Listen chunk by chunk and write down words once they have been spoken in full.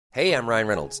Hey, I'm Ryan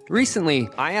Reynolds. Recently,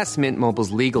 I asked Mint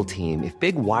Mobile's legal team if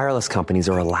big wireless companies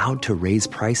are allowed to raise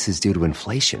prices due to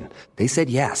inflation. They said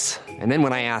yes. And then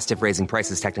when I asked if raising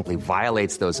prices technically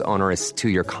violates those onerous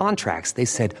two-year contracts, they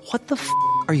said, "What the f***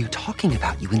 are you talking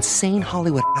about, you insane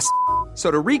Hollywood ass?" So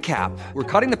to recap, we're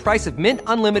cutting the price of Mint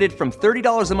Unlimited from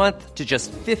 $30 a month to just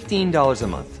 $15 a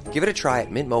month. Give it a try at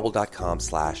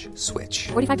mintmobile.com/switch.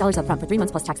 $45 up front for 3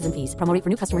 months plus taxes and fees. Promo rate for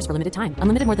new customers for limited time.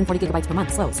 Unlimited more than 40 gigabytes per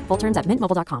month. Slows full terms at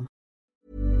mintmobile.com.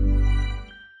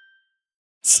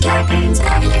 Scarpins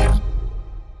Avenue.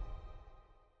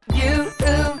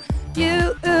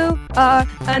 You are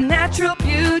a natural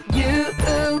beaut.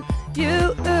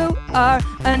 You are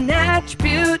a natch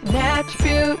beaut, natch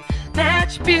beaut,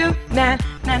 natch beaut, natch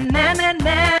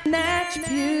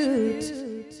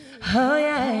beaut. Oh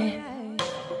yeah.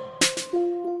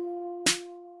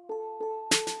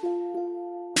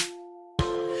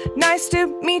 Nice to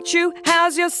meet you,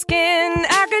 how's your skin?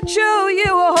 I could show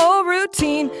you a whole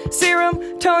routine.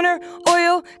 Serum, toner,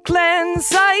 oil, cleanse.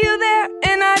 Saw you there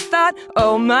and I thought,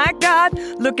 oh my God,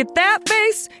 look at that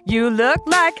face. You look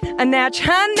like a natch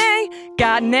honey.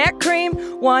 Got neck cream,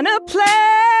 wanna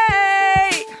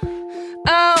play?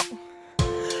 Oh,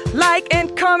 like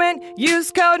and comment,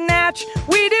 use code NATCH.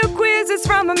 We do quizzes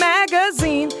from a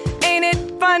magazine. Ain't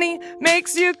it funny?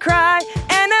 Makes you cry.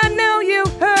 And I know you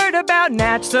heard about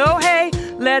Natch, so hey,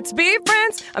 let's be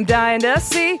friends. I'm dying to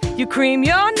see you cream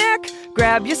your neck,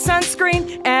 grab your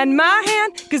sunscreen and my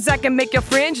hand, 'cause I can make your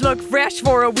fringe look fresh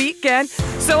for a weekend.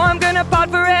 So I'm gonna pod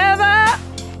forever,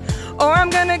 or I'm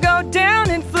gonna go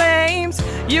down in flames.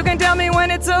 You can tell me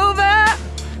when it's over.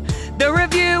 The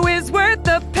review is worth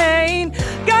the pain.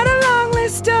 Got a long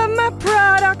list of my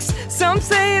products. Some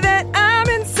say that I'm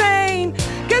insane,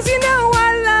 'cause you know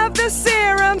I love the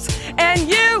serums and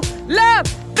you love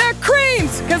the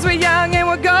creams. 'Cause we're young and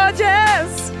we're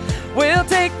gorgeous. We'll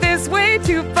take this way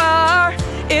too far.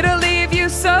 It'll leave you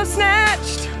so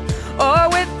snatched, or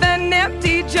with an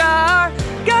empty jar.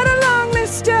 Got a long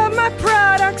list of my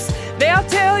products. They'll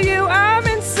tell you I'm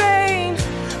insane,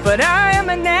 but I am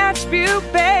a Natch Beaut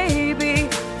baby,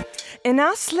 and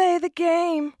I'll slay the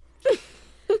game.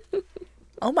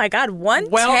 Oh my God, one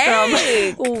Welcome.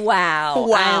 take. Wow.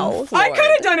 I could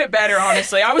have done it better,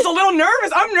 honestly. I was a little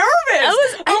nervous. I'm nervous. That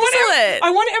was excellent.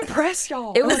 I want to impress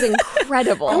y'all. It was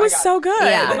incredible. It was so good.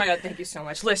 Yeah. Oh my God, thank you so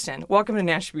much. Listen, welcome to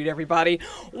Natch Beaut, everybody.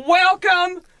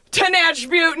 Welcome to Natch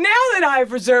Beaut. Now that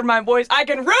I've reserved my voice, I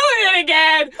can ruin it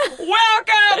again.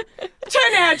 Welcome to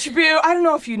Natch Beaut. I don't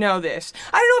know if you know this.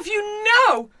 I don't know if you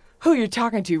know who you're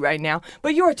talking to right now,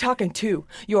 but you're talking to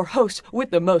your host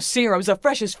with the most serums, the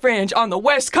freshest fringe on the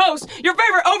West Coast, your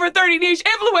favorite over 30 niche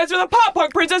influencer, the pop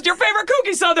punk princess, your favorite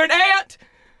kooky southern aunt,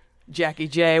 Jackie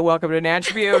J. Welcome to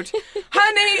Natch Beaut.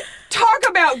 Honey, talk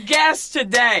about guests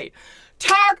today.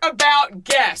 Talk about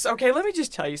guests. Okay, let me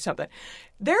just tell you something.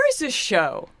 There is this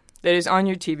show that is on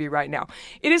your TV right now.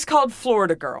 It is called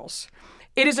Florida Girls.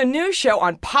 It is a new show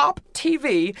on Pop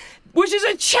TV, which is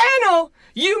a channel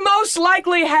you most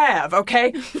likely have,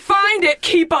 okay? Find it,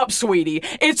 keep up, sweetie.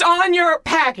 It's on your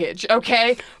package,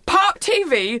 okay? Pop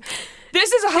TV.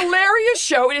 This is a hilarious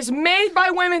show. It is made by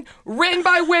women, written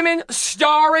by women,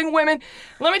 starring women.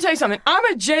 Let me tell you something. I'm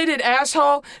a jaded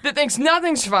asshole that thinks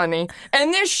nothing's funny,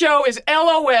 and this show is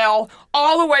LOL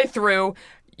all the way through.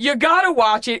 You gotta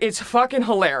watch it. It's fucking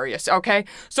hilarious, okay?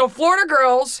 So Florida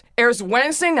Girls airs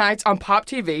Wednesday nights on Pop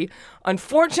TV.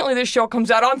 Unfortunately, this show comes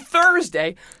out on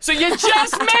Thursday, so you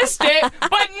just missed it.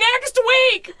 But next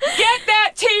week, get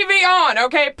that TV on,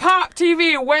 okay? Pop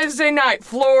TV, Wednesday night,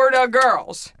 Florida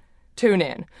Girls. Tune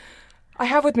in. I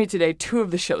have with me today two of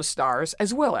the show's stars,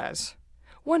 as well as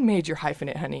one major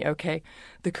hyphenate, honey, okay?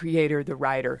 The creator, the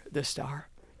writer, the star.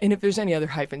 And if there's any other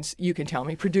hyphens, you can tell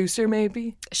me. Producer,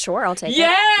 maybe? Sure, I'll take it.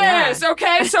 Yes!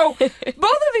 Okay, so both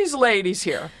of these ladies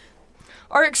here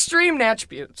are extreme Natch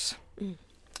Beauts.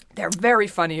 They're very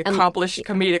funny, accomplished,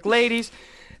 comedic ladies.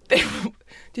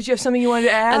 Did you have something you wanted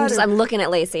to add? I'm looking at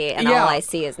Laci, and all I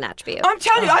see is Natch Beaut. I'm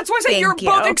telling you, that's why I say you're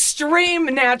both extreme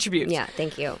Natch Beauts. Yeah,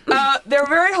 thank you. They're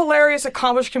very hilarious,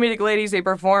 accomplished, comedic ladies. They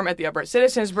perform at the Upright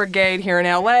Citizens Brigade here in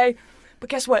L.A. But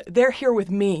guess what? They're here with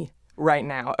me right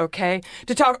now, okay?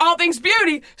 To talk all things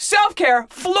beauty, self-care,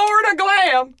 Florida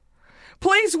glam.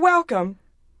 Please welcome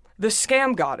the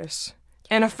scam goddess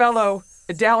and a fellow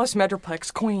Dallas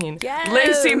Metroplex queen,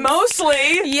 Laci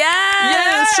Mosley.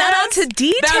 Yes. Shout out to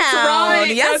D-Town. That's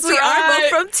right. Yes, we are both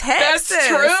from Texas. That's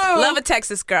true. Love a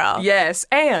Texas girl. Yes,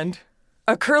 and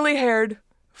a curly-haired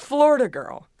Florida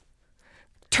girl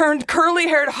turned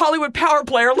curly-haired Hollywood power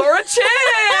player, Laura Chinn.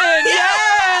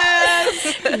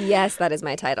 Yes. Yes, that is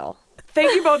my title.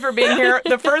 Thank you both for being here.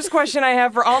 The first question I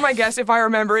have for all my guests, if I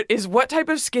remember it, is what type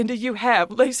of skin do you have?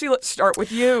 Laci, let's start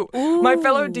with you. Ooh. My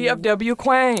fellow DFW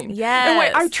queen. Yes. And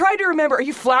wait, I tried to remember. Are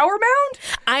you Flower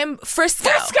Mound? I'm Frisco.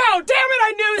 Frisco! Damn it,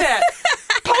 I knew that.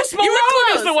 Post Malone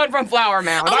close. is the one from Flower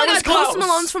Mound. Oh I my was God, close. Post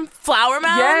Malone's from Flower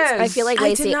Mound? Yes. I feel like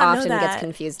I did Laci not know often that. gets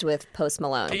confused with Post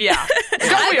Malone. Yeah. Don't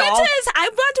I've we been all? I've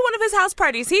gone to one of his house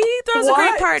parties. He throws a What?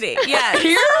 great party. Yeah.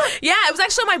 Here? Yeah, it was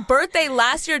actually my birthday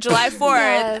last year, July 4th.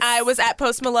 Yes. I was at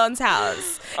Post Malone's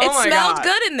house. Oh It my smelled God.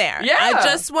 good in there. Yeah. I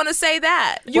just want to say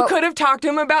that. You could have talked to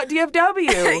him about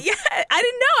DFW. Yeah, I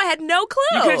didn't know. I had no clue.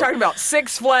 You could have talked about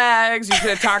Six Flags. You could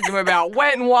have talked to him about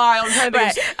Wet n Wild. Kind of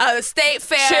Right. things. The State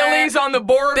Fair. Chili's on the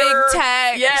border. Big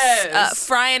Tex. Yes.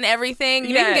 Frying everything.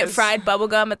 You can get Yes. fried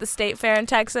bubblegum at the State Fair in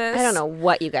Texas. I don't know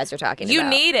what you guys are talking You about.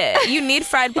 need it. You need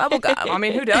fried bubblegum. I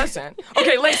mean, who doesn't?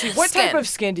 Okay, Laci, what type Skin. of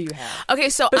skin do you have? Okay,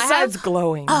 so Besides I have,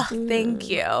 glowing. Oh, thank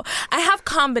you. I have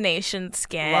combination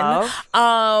skin.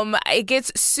 Love. It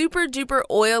gets super duper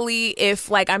oily if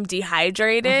like I'm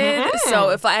dehydrated. Mm-hmm. So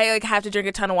if I like have to drink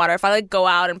a ton of water, if I like go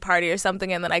out and party or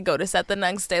something, and then I go to set the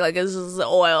next day, like it's just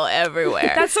oil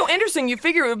everywhere. That's so interesting. You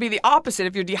figure it would be the opposite.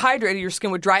 If you're dehydrated, your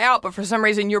skin would dry out, but for some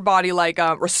reason your body like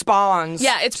responds.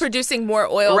 Yeah, it's producing more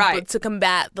oil Right. to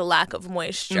combat the lack of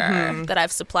moisture that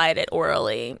I've supplied it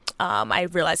orally. I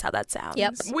realize how that sounds.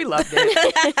 Yep. We loved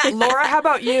it. Laura, how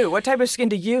about you? What type of skin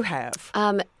do you have?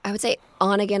 I would say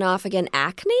on again, off again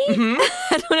acne. Mm-hmm.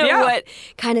 I don't know Yeah. what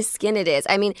kind of skin it is.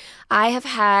 I mean, I have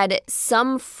had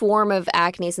some form of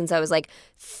acne since I was like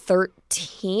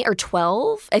 13 or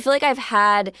 12. I feel like I've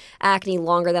had acne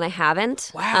longer than I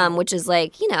haven't. Wow. Which is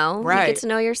like, you Right. get to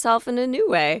know yourself in a new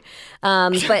way.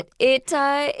 But it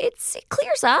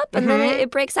clears up and then Mm-hmm.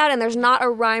 it breaks out and there's not a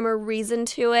rhyme or reason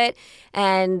to it.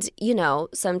 And,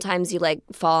 sometimes you like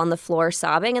fall on the floor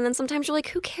sobbing and then sometimes you're like,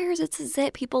 who cares? It's a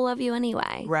zit. People love you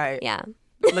anyway. Right. Yeah.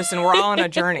 Listen, we're all on a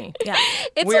journey. Yeah.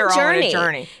 It's We are a all on a journey.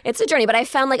 journey. It's a journey, but I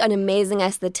found like an amazing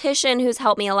esthetician who's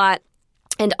helped me a lot.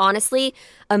 And honestly,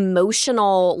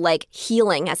 emotional like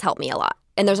healing has helped me a lot.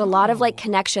 And there's a lot of like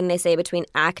connection, they say, between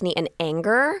acne and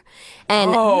anger.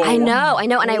 And Oh. I know.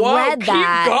 And I Whoa, read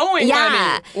that. Keep going, yeah.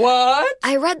 honey. What?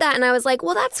 I read that and I was like,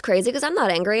 well, that's crazy because I'm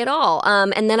not angry at all.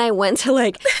 And then I went to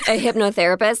like a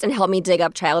hypnotherapist and helped me dig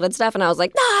up childhood stuff. And I was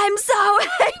like, I'm so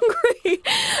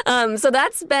angry. So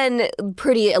that's been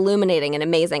pretty illuminating and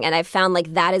amazing. And I found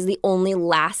like that is the only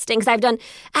lasting, because I've done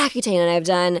Accutane and I've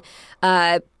done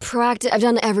Proactive. I've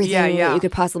done everything Yeah. that you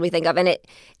could possibly think of. And it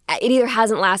either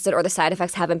hasn't lasted or the side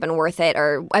effects haven't been worth it,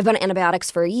 or I've done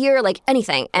antibiotics for a year, like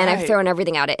anything, and I've Right. thrown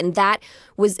everything at it. And that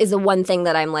is the one thing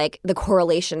that I'm like, the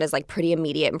correlation is like pretty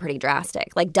immediate and pretty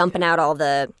drastic. Like dumping out all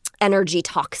the energy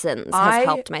toxins has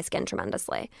helped my skin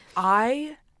tremendously.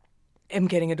 I am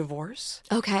getting a divorce,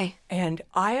 Okay. and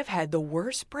I have had the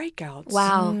worst breakouts.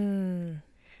 Wow.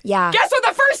 Yeah. Guess what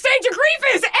the first stage of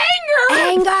grief is? Anger!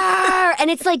 Anger! And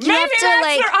it's like you Maybe have to that's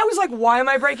like... their- I was like, why am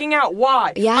I breaking out?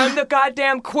 Why? Yeah. I'm the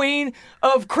goddamn queen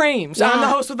of creams. Yeah. I'm the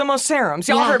host with the most serums.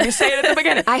 Y'all Yeah. heard me say it at the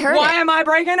beginning. I heard Why it. am I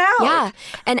breaking out? Yeah.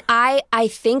 And I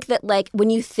think that like when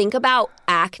you think about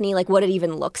acne, like what it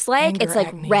even looks like, Anger it's like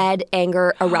acne. red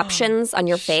anger eruptions on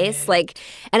your face. Like,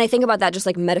 and I think about that just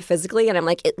like metaphysically and I'm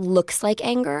like, it looks like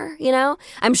anger,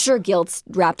 I'm sure guilt's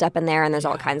wrapped up in there and there's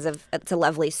all kinds of, it's a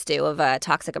lovely stew of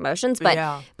toxic emotions, but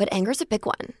Yeah. but anger's a big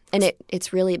one. And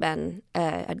it's really been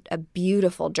a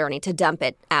beautiful journey to dump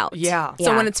it out. Yeah.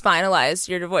 So when it's finalized,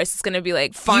 your divorce is going to be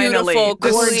like Finally, beautiful, the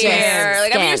clear. skin.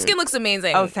 Like, I mean, your Skin. skin looks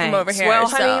amazing Oh, from thanks. over here. Well,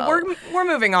 so. honey, we're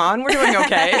moving on. We're doing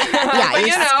okay. Yeah, But,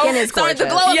 your skin is So the gorgeous.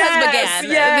 glow up Yes, has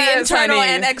began. yes, the internal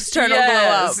honey. and external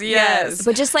Yes, glow up. yes.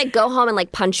 But just like go home and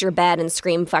like punch your bed and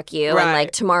scream fuck you, Right. and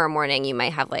like tomorrow morning you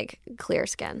might have like clear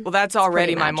skin. Well, that's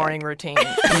already pretty my magic. morning routine.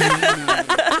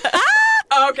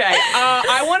 Okay,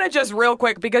 I want to just real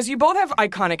quick, because you both have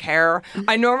iconic hair.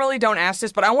 I normally don't ask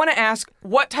this, but I want to ask,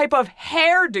 what type of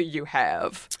hair do you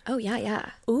have? Oh yeah.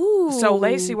 Ooh. So,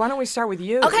 Laci, why don't we start with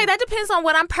you? Okay, that depends on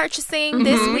what I'm purchasing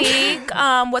this week.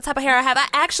 What type of hair I have. I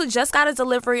actually just got a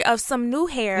delivery of some new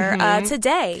hair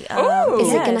today. Ooh. Is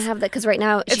it yes. gonna have that? Because right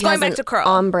now It's she going has back an to curl.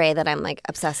 ombre that I'm like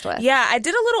obsessed with. Yeah, I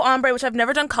did a little ombre, which I've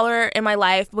never done color in my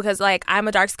life because, like, I'm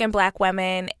a dark-skinned black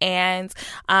woman, and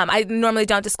I normally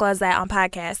don't disclose that on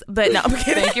podcasts. But no, I'm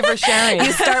kidding. Thank you for sharing.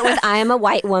 You start with I am a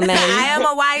white woman. I am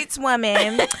a white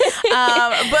woman.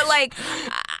 But like,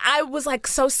 I was like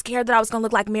so scared that I was gonna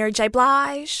look like Mary J.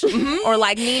 Blige or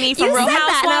like Nene from You Real said Housewives.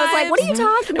 that, and I was like, what are you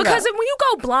talking about? Because when you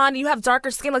go blonde and you have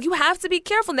darker skin, like you have to be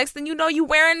careful. Next thing you know, you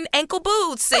wearing ankle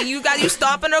boots and you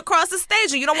stomping across the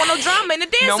stage and you don't want no drama in the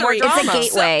dancery. No more drama. It's a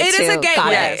gateway. It is a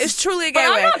gateway. Yes. It's truly a But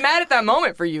gateway. I'm not mad at that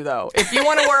moment for you, though. If you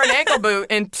want to wear an ankle boot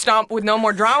and stomp with no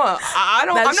more drama, I'm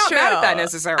not mad at that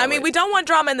necessarily. I mean, we don't want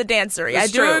drama in the dancery. That's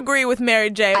I do true. agree with Mary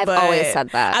J. I've but always said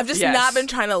that. I've just Yes. not been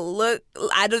trying to look.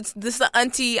 This is an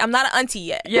auntie. I'm not an auntie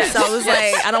yet. Yes. So I was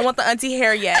like, I don't want the auntie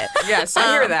hair yet. Yes,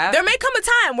 I hear that. There may come a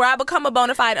time where I become a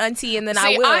bona fide auntie, and then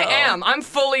I See, will. I am. I'm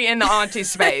fully in the auntie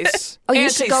space. Oh, you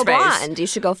should go Auntie space. blonde. You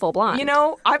should go full blonde. You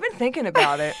know, I've been thinking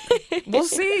about it. We'll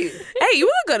see. Hey, you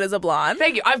look good as a blonde.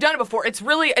 Thank you. I've done it before. It's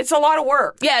a lot of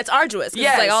work. Yeah, it's arduous. 'Cause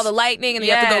Yes. It's like all the lightning, and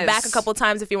you have to go back a Yes. couple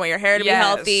times if you want your hair to Yes. be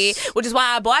healthy. Which is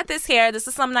why I bought this hair. This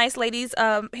is some nice lady's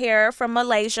hair from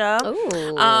Malaysia.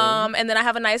 Ooh. And then I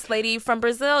have a nice lady from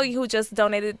Brazil who just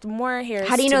donated more hair.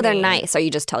 How do you know they're nice? Or you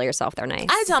just tell yourself they're nice?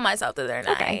 I tell myself that they're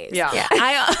nice. Okay. Yeah.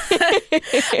 I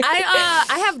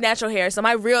have natural hair, so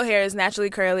my real hair is naturally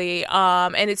curly.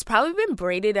 And it's probably been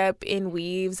braided up in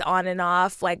weaves on and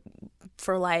off, like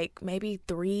for like maybe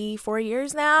 3-4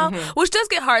 years now, which does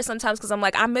get hard sometimes because I'm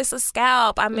like, I miss a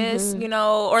scalp. I miss,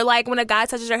 or like when a guy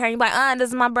touches your hair and you're like, this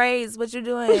is my braids. What you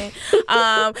doing?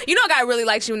 A guy really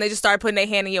likes you when they just start putting their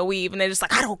hand in your weave and they're just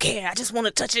like, I don't care. I just want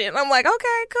to touch it. And I'm like,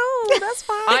 okay, cool. That's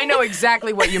fine. I know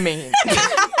exactly what you mean.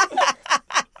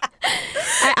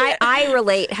 I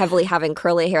relate heavily having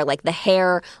curly hair, like the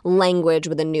hair language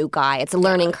with a new guy. It's a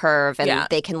learning curve, and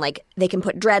they can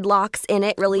put dreadlocks in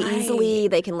it really easily.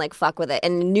 They can like fuck with it.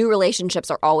 And new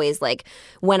relationships are always like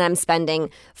when I'm spending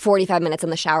 45 minutes in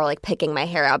the shower like picking my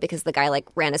hair out because the guy like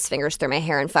ran his fingers through my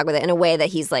hair and fuck with it in a way that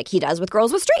he's like he does with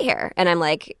girls with straight hair. And I'm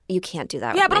like, you can't do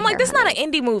that. Yeah, with but my I'm like, hair, this is not honey.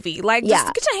 an indie movie. Like,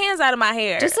 just get your hands out of my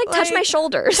hair. Just like touch my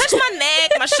shoulders. Touch my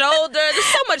neck, my shoulder. There's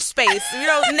so much space.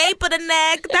 Nape of the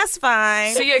neck. That's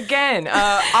fine. See, again,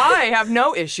 I have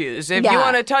no issues. If you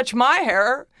want to touch my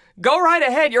hair, go right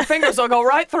ahead. Your fingers will go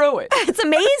right through it. It's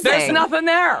amazing. There's nothing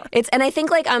there. And I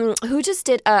think like who just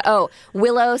did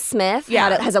Willow Smith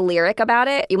has a lyric about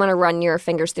it. You want to run your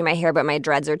fingers through my hair, but my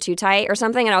dreads are too tight or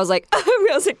something. And I was like, I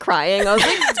was like crying. I was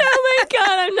like, oh my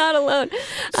God, I'm not alone.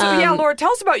 So yeah, Laura,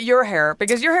 tell us about your hair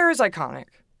because your hair is iconic.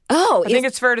 Oh, I think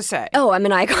it's fair to say. Oh, I'm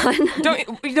an icon. Don't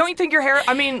you think your hair?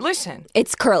 I mean, listen.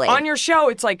 It's curly. On your show,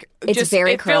 it's like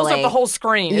very it fills curly. up the whole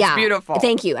screen. It's beautiful.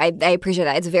 Thank you. I appreciate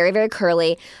that. It's very, very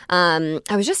curly. I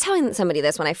was just telling somebody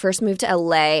this when I first moved to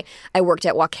LA. I worked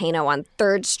at Wakano on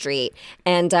 3rd Street,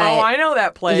 and I know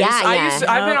that place. Yeah,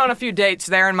 I've been on a few dates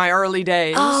there in my early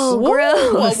days. Oh,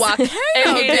 gross. Well,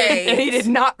 and he did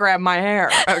not grab my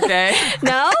hair. Okay.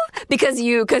 No, because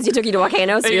he took you to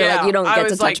Wakano, so you're like you don't get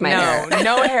to touch my hair.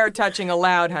 No hair touching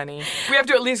allowed, honey. We have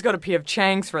to at least go to P.F.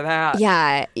 Chang's for that.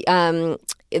 Yeah.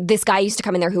 This guy used to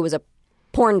come in there who was a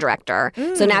porn director.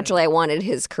 So naturally I wanted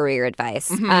his career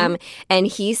advice. And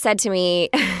he said to me,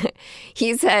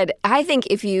 I think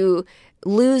if you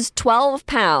lose 12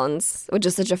 pounds, which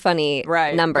is such a funny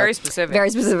number. Very specific. Very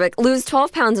specific. Lose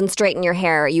 12 pounds and straighten your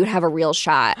hair, you'd have a real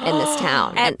shot in this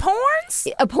town. At porns?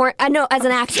 No, as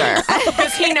an actor.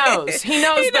 Because he knows. He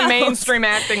knows the mainstream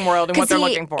acting world and what they're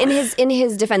looking for. In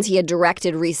his defense, he had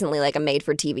directed recently like a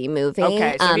made-for-TV movie.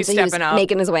 Okay, so he's stepping he was up.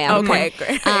 making his way out. Okay,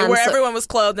 great. Where everyone was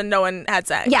clothed and no one had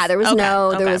sex. Yeah, there was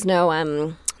no Okay.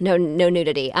 no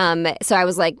nudity. So I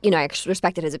was like, I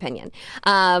respected his opinion.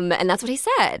 And that's what he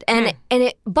said.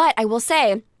 But I will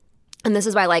say, and this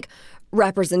is why like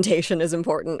representation is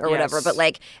important or whatever, but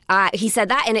like he said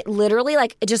that and it literally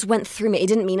like it just went through me. It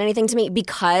didn't mean anything to me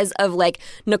because of like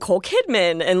Nicole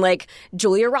Kidman and like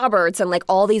Julia Roberts and like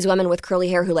all these women with curly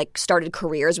hair who like started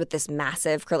careers with this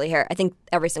massive curly hair. I think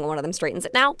every single one of them straightens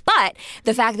it now, but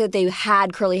the fact that they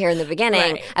had curly hair in the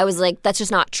beginning, I was like, that's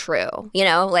just not true,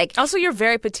 like also you're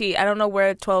very petite. I don't know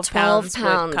where 12 pounds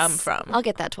would come from. I'll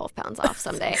get that 12 pounds off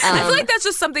someday. I feel like that's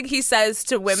just something he says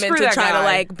to women Screw to that try to guy.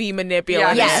 like be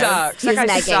manipulative. Yeah, he sucks. That guy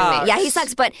negging sucks. me. Yeah, he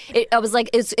sucks. But I was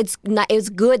like, it's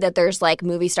good that there's like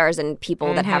movie stars and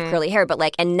people that have curly hair. But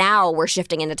like, and now we're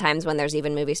shifting into times when there's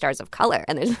even movie stars of color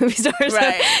and there's movie stars,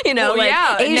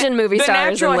 Asian movie the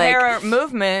stars. The natural and, like, hair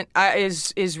movement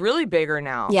is really bigger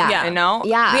now. Yeah.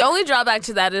 Yeah. The only drawback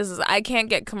to that is I can't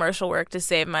get commercial work to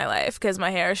save my life because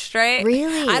my hair is straight.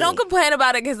 Really? I don't complain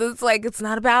about it because it's like it's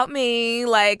not about me.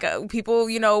 Like people,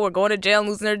 were going to jail and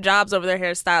losing their jobs over their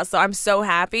hairstyles. So I'm so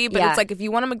happy. But it's like if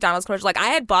you want a McDonald's commercial. Like I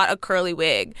had bought a curly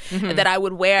wig that I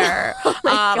would wear.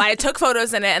 I took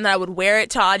photos in it and then I would wear it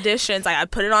to auditions. Like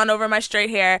I'd put it on over my straight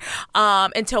hair.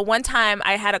 Until one time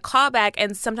I had a callback,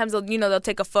 and sometimes they'll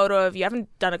take a photo of you. I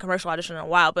haven't done a commercial audition in a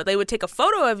while, but they would take a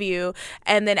photo of you,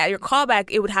 and then at your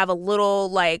callback it would have a little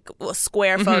like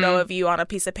square photo of you on a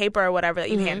piece of paper or whatever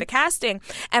that you hand to casting.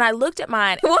 And I looked at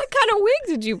mine. What kind of wig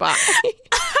did you buy?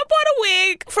 I bought a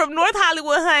wig from North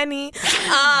Hollywood, honey.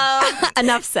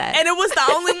 Enough said. And it was the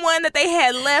only one that they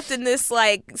had left in this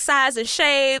like size and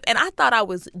shape, and I thought I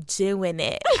was doing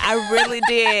it. I really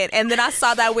did. And then I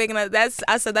saw that wig, and I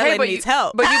said that lady needs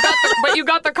help. But you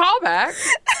got the callback.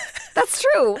 That's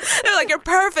true. They're like, you're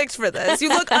perfect for this. You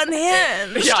look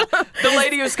unhinged. Yeah, the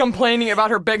lady who's complaining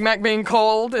about her Big Mac being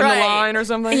cold in the line or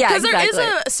something. Yeah, because exactly.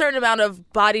 there is a certain amount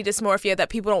of body dysmorphia that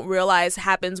people don't realize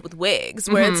happens with wigs,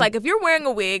 where it's like if you're wearing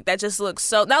a wig that just looks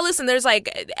so. Now listen, there's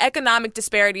like economic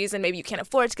disparities, and maybe you can't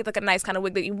afford to get like a nice kind of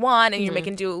wig that you want, and you're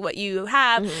making do what you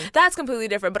have. That's completely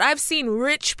different. But I've seen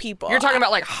rich people. You're talking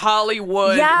about like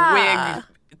Hollywood wig.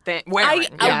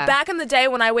 Back in the day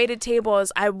when I waited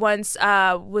tables, I once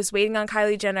was waiting on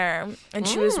Kylie Jenner, and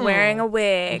she was wearing a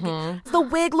wig. The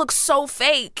wig looked so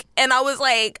fake, and I was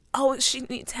like, "Oh, she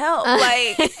needs help."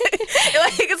 Like,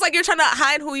 it's like you're trying to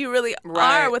hide who you really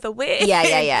are with a wig.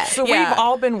 Yeah. So we've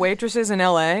all been waitresses in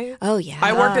L.A. Oh yeah.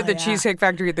 I worked at the Cheesecake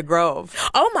Factory at the Grove.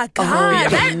 Oh my God!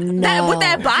 That with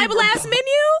that Bible ass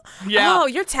menu. Yeah. Oh,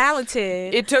 you're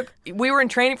talented. We were in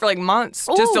training for like months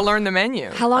just to learn the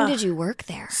menu. How long did you work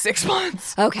there? 6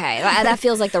 months. Okay, that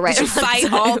feels like the right. Did you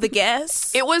fight all the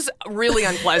guests? It was really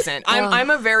unpleasant. I'm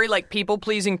a very like people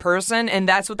pleasing person, and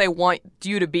that's what they want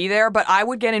you to be there. But I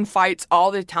would get in fights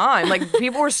all the time. Like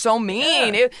people were so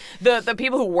mean. The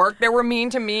people who worked there were mean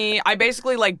to me. I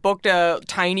basically like booked a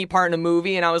tiny part in a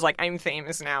movie, and I was like, I'm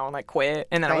famous now, and like quit.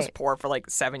 And then I was poor for like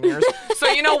 7 years. So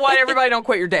you know what? Everybody don't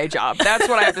quit your day job. That's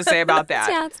what I have to say about that.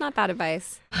 Yeah, it's not bad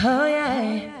advice. Oh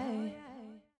yeah.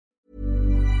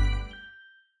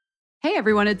 Hey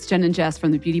everyone, it's Jen and Jess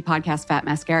from the beauty podcast Fat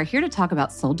Mascara here to talk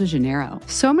about Sol de Janeiro.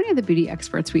 So many of the beauty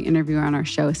experts we interview on our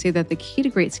show say that the key to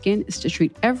great skin is to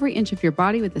treat every inch of your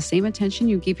body with the same attention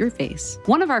you give your face.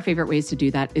 One of our favorite ways to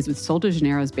do that is with Sol de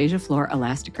Janeiro's Beija Flor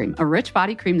Elastic Cream, a rich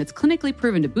body cream that's clinically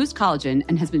proven to boost collagen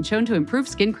and has been shown to improve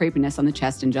skin crepiness on the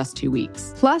chest in just 2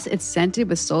 weeks. Plus, it's scented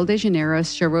with Sol de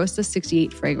Janeiro's Charosta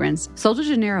 68 fragrance. Sol de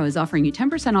Janeiro is offering you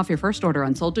 10% off your first order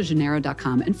on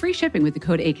soldejaneiro.com and free shipping with the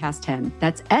code ACAST10.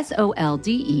 That's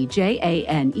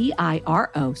SOLDEJANEIRO,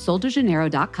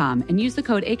 soldejaneiro.com, and use the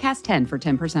code ACAST10 for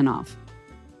 10% off.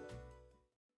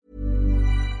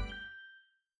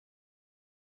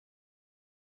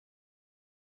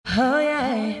 Oh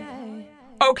yeah.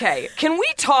 Okay, can we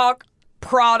talk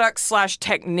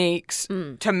products/techniques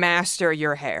to master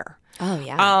your hair? Oh,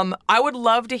 yeah. I would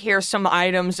love to hear some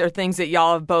items or things that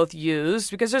y'all have both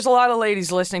used, because there's a lot of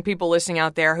ladies listening, people listening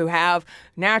out there who have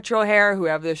natural hair, who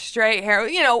have the straight hair.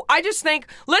 You know, I just think,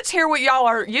 let's hear what y'all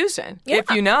are using,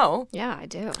 if you know. Yeah, I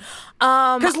do.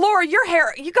 Because, Laura, your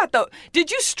hair,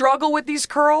 did you struggle with these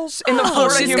curls in the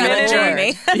Florida she's humidity? got a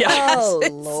journey. Yes. Oh,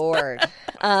 Lord.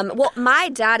 Well, my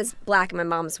dad is black and my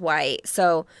mom's white,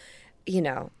 so, you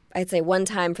know, I'd say one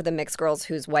time for the mixed girls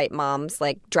whose white moms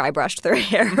like dry brushed their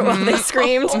hair while they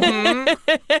screamed.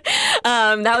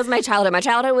 That was my childhood. My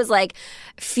childhood was like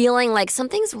feeling like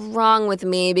something's wrong with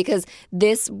me because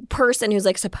this person who's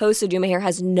like supposed to do my hair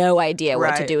has no idea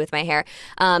what to do with my hair.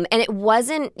 And it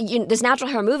wasn't, this natural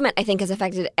hair movement I think has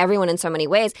affected everyone in so many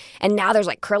ways. And now there's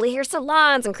like curly hair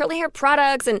salons and curly hair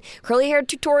products and curly hair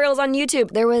tutorials on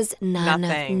YouTube. There was none of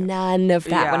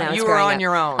that when I was growing up. You were on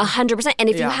your own. 100%. And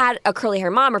if you had a curly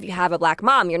hair mom or if you have a black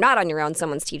mom, you're not on your own.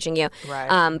 Someone's teaching you.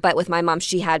 Right. But with my mom,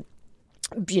 she had,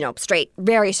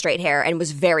 very straight hair and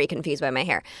was very confused by my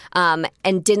hair.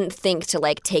 And didn't think to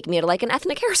like take me to like an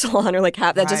ethnic hair salon or like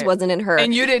have that just wasn't in her.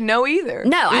 And you didn't know either.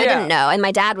 No, I didn't know. And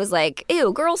my dad was like,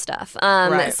 ew, girl stuff.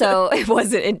 So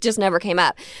it just never came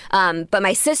up. But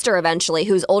my sister eventually,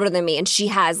 who's older than me, and she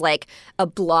has like a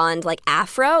blonde like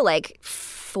afro, like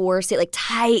like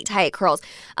tight curls.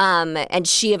 And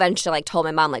she eventually like told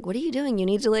my mom, like, what are you doing? You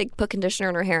need to like put conditioner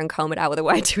in her hair and comb it out with a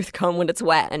wide tooth comb when it's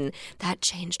wet. And that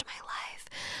changed my life.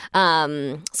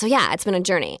 So yeah, it's been a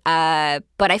journey. But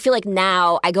I feel like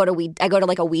now I go to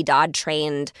like a Weedod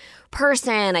trained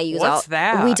person. I use What's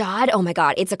that? Weedod. Oh my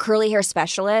God. It's a curly hair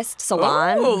specialist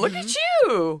salon. Oh, look at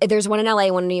you. There's one in LA,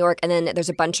 one in New York, and then there's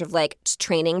a bunch of like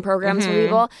training programs for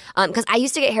people. Because I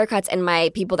used to get haircuts and my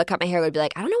people that cut my hair would be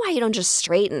like, I don't know why you don't just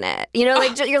straighten it. You know,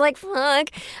 like you're like, fuck,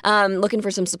 looking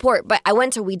for some support. But I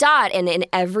went to Weedod and in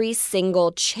every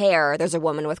single chair, there's a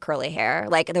woman with curly hair.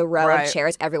 Like the row of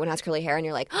chairs, everyone has curly hair. And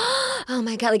you're like, Oh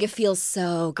my God, like it feels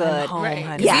so good. Home, Right.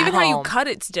 honey. 'Cause Yeah. even how you Home. cut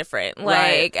it's different.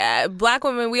 Right. Like black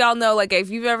women, we all know, like if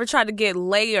you've ever tried to get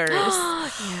layers,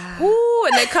 woo,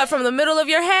 and they cut from the middle of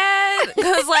your head.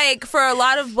 Because like for a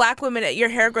lot of black women, your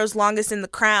hair grows longest in the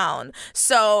crown.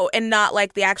 So, and not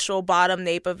like the actual bottom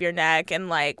nape of your neck and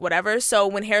like whatever. So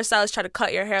when hairstylists try to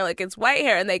cut your hair like it's white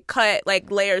hair and they cut like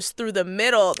layers through the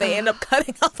middle, they end up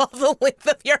cutting off all the length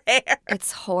of your hair.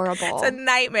 It's horrible. It's a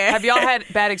nightmare. Have y'all had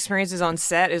bad experiences on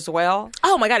set as well?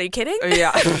 Oh my God, are you kidding?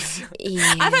 Yeah.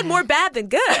 Yeah. I've had more bad than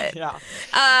good. Yeah.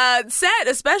 Set,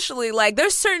 especially, like,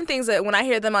 there's certain things that when I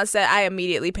hear them on set, I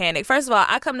immediately panic. First of all,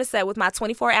 I come to set with my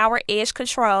 24-hour edge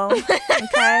control,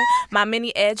 okay? My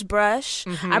mini edge brush.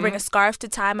 I bring a scarf to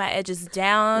tie my edges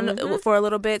down for a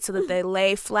little bit so that they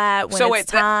lay flat when So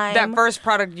it's wait, time. that first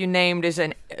product you named is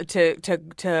to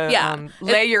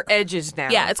lay your edges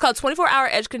down. Yeah, it's called 24-hour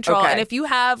edge control. Okay. And if you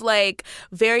have like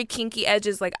very kinky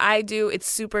edges like I do, it's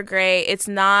super great. It's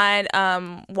not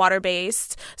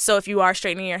water-based. So if you are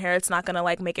straightening your hair, it's not going to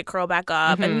like make it curl back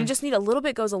up. And you just need a little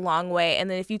bit goes a long way. And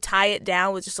then if you tie it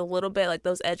down with just a little bit, like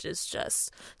those edges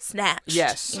just snatch.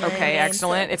 Yes. You know what Okay, I mean?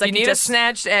 excellent. So If it's you like need just a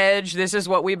snatched edge, this is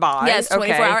what we buy. Yes,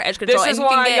 24-hour edge control. This And is you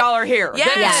can why get- y'all are here. Yes.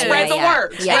 Then Yeah, spread the yeah.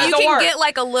 word. Yeah. Spread And you the can word. get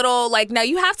like a little, like, now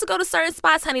you have to go to certain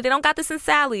spots, honey. They don't got this in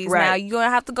Sally's. Right. Now you're going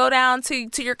to have to go down to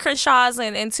your Crenshaws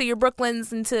and to your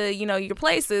Brooklyns and to, you know, your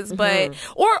places. But,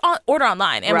 order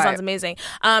online. Amazon's Right. amazing.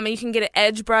 And you can get an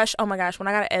edge brush. Oh my gosh, when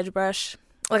I got an edge brush,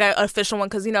 like an official one,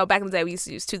 because, you know, back in the day we used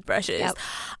to use toothbrushes. Yep.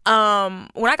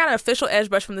 When I got an official edge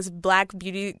brush from this black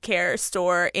beauty care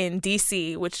store in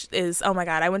DC, which is, oh my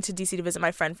God, I went to DC to visit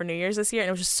my friend for New Year's this year, and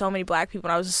it was just so many black people,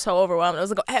 and I was just so overwhelmed. I was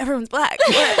like, oh, everyone's black.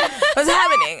 What's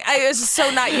happening? I was just so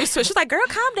not used to it. She was like, girl,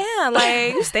 calm down.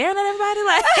 Like, you staring at everybody?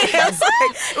 Like,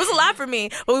 it was a lot for me.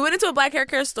 But we went into a black hair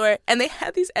care store, and they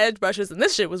had these edge brushes, and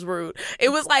this shit was rude. It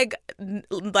was like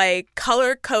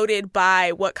color coded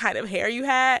by what kind of hair you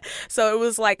had. So it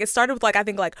was like, it started with like, I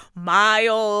think like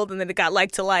mild, and then it got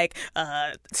like to like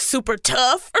super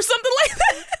tough or something like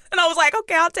that. And I was like,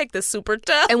 okay, I'll take the super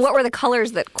tough. And what were the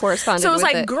colors that corresponded So it was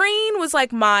with like it? green was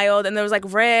like mild, and there was like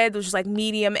red, which was like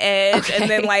medium edge, and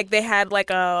then like they had like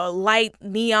a light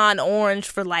neon orange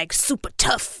for like super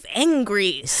tough,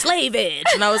 angry, slave edge.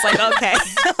 And I was like, okay.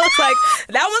 I was like,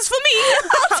 that one's for me.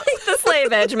 I'll take the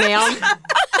slave edge, ma'am.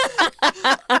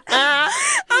 I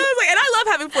was like, and I love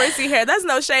having 4C hair. That's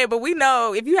no shade, but we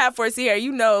know if you have 4C hair,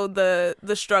 you know the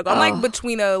struggle. I'm like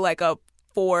between a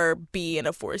 4B and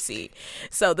a 4C.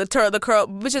 So the curl,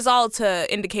 which is all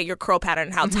to indicate your curl pattern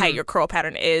and how tight your curl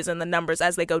pattern is, and the numbers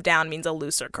as they go down means a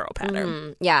looser curl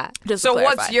pattern. Yeah. Just So to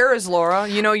clarify. what's yours, Laura?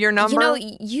 You know your number?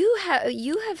 You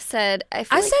have said. I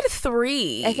said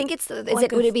 3. I think it's.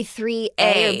 Like Would it be 3A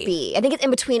A. or B? I think it's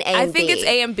in between A and B. I think it's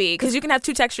A and B because you can have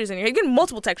 2 textures in your head. You can have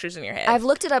multiple textures in your head. I've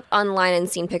looked it up online and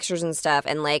seen pictures and stuff,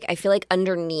 and like I feel like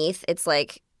underneath it's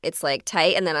like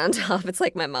tight, and then on top it's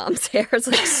like my mom's hair. It's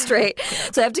like straight.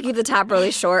 So I have to keep the top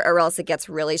really short, or else it gets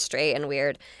really straight and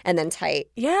weird, and then tight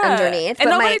underneath. And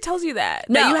But nobody tells you that.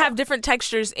 No. That you have different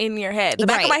textures in your head. The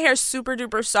back Right. of my hair is super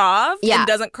duper soft Yeah. and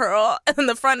doesn't curl, and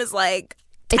the front is like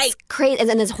tight. It's crazy.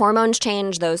 And as hormones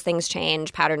change, those things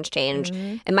change, patterns change.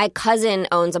 And my cousin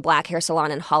owns a black hair salon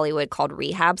in Hollywood called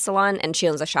Rehab Salon, and she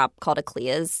owns a shop called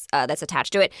Aclea's that's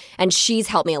attached to it. And she's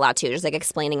helped me a lot too, just like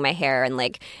explaining my hair. And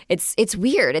like it's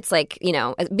weird. It's like, you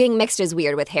know, being mixed is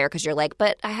weird with hair because you're like,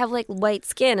 but I have like white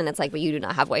skin, and it's like, but you do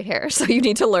not have white hair, so you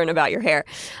need to learn about your hair.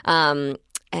 And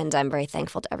I'm very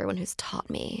thankful to everyone who's taught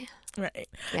me. Right.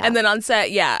 Yeah. And then on set,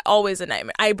 always a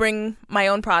nightmare. I bring my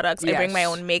own products. I bring my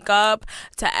own makeup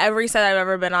to every set I've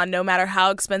ever been on, no matter how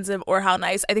expensive or how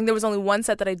nice. I think there was only one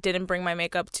set that I didn't bring my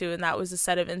makeup to, and that was the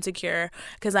set of Insecure,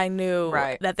 because I knew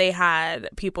that they had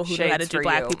people who knew how to Shades do for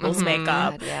black you. people's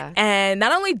makeup. God, yeah. And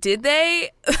not only did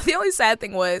they, the only sad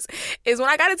thing is when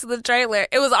I got into the trailer,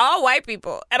 it was all white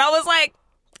people. And I was like,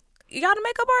 you got a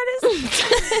makeup artist?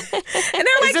 And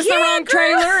they're like, Is this the wrong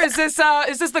trailer?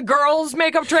 Is this the girls'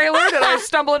 makeup trailer? Did I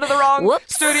stumble into the wrong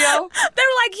studio? They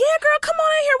were like, yeah, girl, come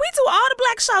on in here. We do all the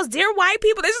black shows. Dear white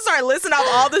people. They just started listing off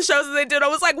all the shows that they did. I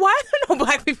was like, why are there no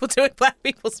black people doing black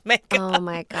people's makeup? Oh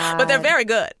my God. But they're very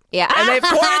good. Yeah. And they've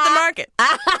cornered the market.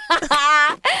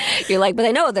 You're like, but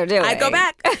they know what they're doing. I go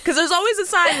back. Because there's always a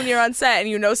sign when you're on set and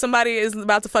you know somebody is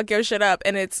about to fuck your shit up.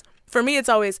 And for me, it's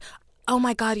always, oh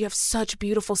my God, you have such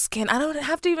beautiful skin. I don't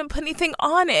have to even put anything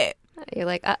on it. You're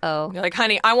like, uh-oh. You're like,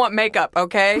 honey, I want makeup,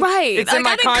 okay? Right. It's like, in my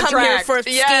I didn't contract. come here for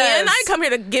skin. Yes. I didn't come here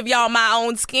to give y'all my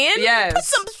own skin. Yes. Put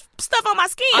some stuff on my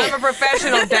skin. I'm a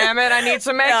professional, damn it. I need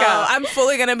some makeup. No, I'm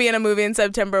fully gonna be in a movie in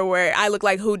September where I look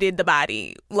like Who Did the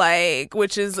Body, like,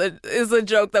 which is a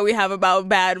joke that we have about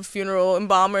bad funeral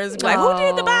embalmers. Like, who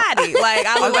did the body? Like,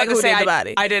 I look like Who Did the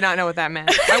Body. I did not know what that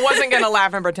meant. I wasn't gonna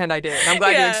laugh and pretend I did. I'm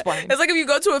glad you explained. It's like if you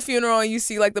go to a funeral and you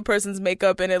see like the person's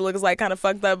makeup and it looks like kind of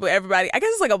fucked up, but everybody, I guess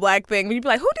it's like a black thing. But you'd be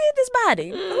like, who did this body?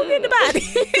 Who did the body?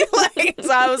 Like,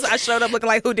 so I showed up looking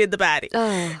like Who Did the Body.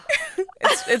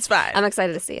 It's fine. I'm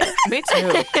excited to see it. Me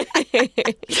too.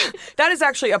 That is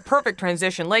actually a perfect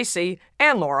transition, Laci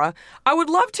and Laura. I would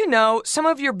love to know some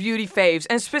of your beauty faves,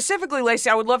 and specifically, Laci,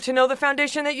 I would love to know the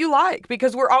foundation that you like,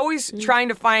 because we're always trying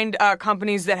to find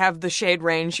companies that have the shade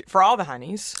range for all the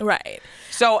honeys. Right.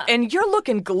 So, and you're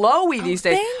looking glowy these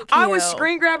days. thank I was you.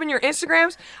 screen grabbing your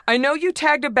Instagrams. I know you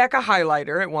tagged a Becca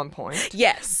highlighter at one point.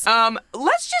 Yes.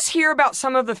 Let's just hear about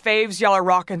some of the faves y'all are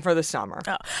rocking for the summer.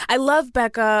 Oh, I love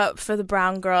Becca for the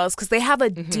brown girls because they have a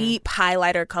deep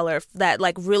highlighter color that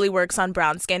like really works on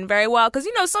brown skin very well. Because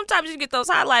you know sometimes you get those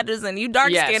highlighters and you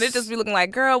dark skin, it just be looking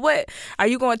like, girl, what are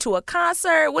you going to a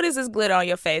concert? What is this glitter on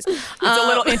your face? It's a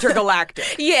little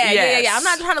intergalactic. Yeah. I'm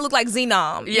not trying to look like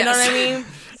Xenom. You know what I mean?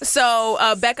 So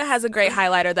Becca has a great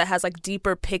highlighter that has like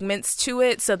deeper pigments to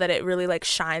it so that it really like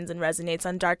shines and resonates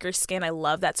on darker skin. I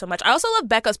love that so much. I also love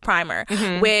Becca's primer,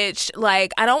 which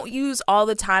like I don't use all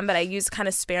the time, but I use kind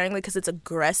of sparingly because it's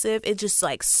aggressive. It just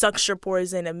like sucks your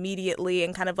pores in immediately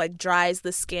and kind of like dries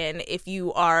the skin if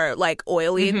you are like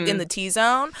oily in the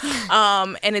T-zone.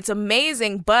 And it's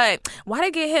amazing, but why'd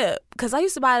I get hip? Because I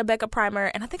used to buy a Becca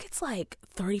primer and I think it's like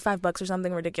 $35 or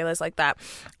something ridiculous like that.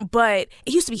 But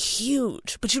it used to be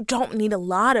huge, but you don't need a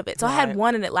lot of it. So I had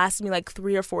one and it lasted me like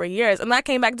 3 or 4 years. And I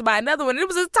came back to buy another one and it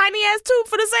was a tiny ass tube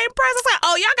for the same price. I was like,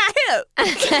 oh, y'all got hip.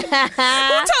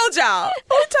 Who told y'all?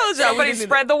 Somebody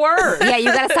spread the word. Yeah,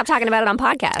 you got to stop talking about it on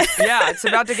podcasts. Yeah, it's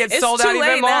about to get It's sold too out even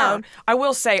late more. now. I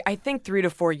will say, I think 3 to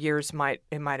 4 years might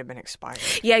have been expired.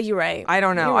 Yeah, you're right. I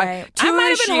don't know. You're right. I might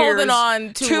have been holding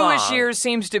on too long. 2-ish years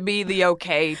seems to be the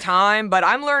okay time, but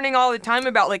I'm learning all the time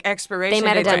about like expiration. They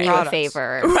might have dates done of you a products.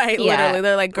 favor. Right, Yeah. literally.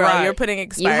 They're like, girl, Right. you're putting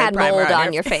expired You had primer mold on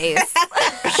on your face.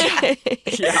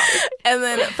 Yeah. And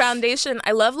then foundation,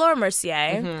 I love Laura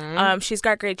Mercier. She's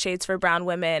got great shades for brown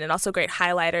women and also great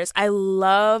highlighters. I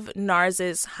love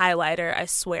NARS's highlighter. I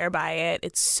swear by it.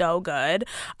 It's so good.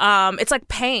 It's like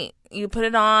paint. You put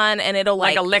it on and it'll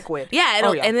Like a liquid.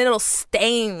 Yeah, and it'll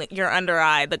stain your under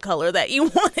eye the color that you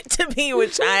want it to be,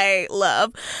 which I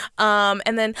love.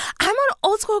 And then I'm an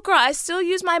old school girl. I still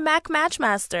use my MAC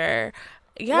Matchmaster.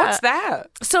 Yeah. What's that?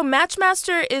 So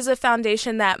Matchmaster is a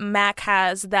foundation that MAC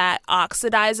has that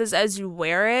oxidizes as you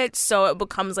wear it, so it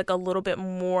becomes like a little bit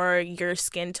more your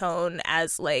skin tone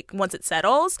as like once it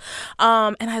settles.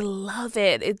 And I love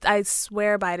it. I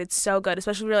swear by it. It's so good,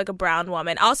 especially if you're like a brown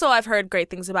woman. Also, I've heard great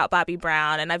things about Bobbi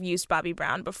Brown, and I've used Bobbi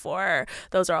Brown before.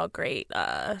 Those are all great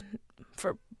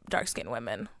for dark skinned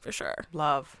women for sure.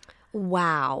 Love.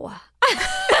 Wow.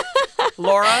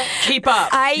 Laura, keep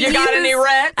up. You got any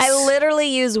recs? I literally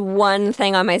use one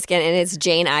thing on my skin, and it's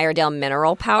Jane Iredale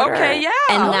mineral powder. Okay, yeah.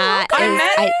 And that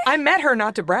I met her,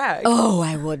 not to brag. Oh,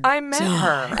 I would. I met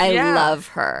her. I love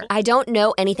her. I don't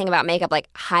know anything about makeup,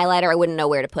 like highlighter. I wouldn't know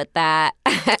where to put that.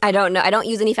 I don't know. I don't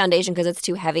use any foundation because it's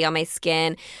too heavy on my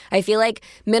skin. I feel like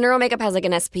mineral makeup has like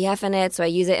an SPF in it, so I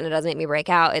use it and it doesn't make me break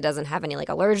out. It doesn't have any like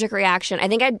allergic reaction. I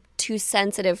think I'm too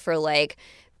sensitive for like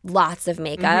lots of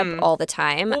makeup all the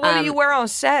time. Well, what do you wear on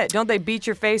set? Don't they beat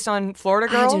your face on Florida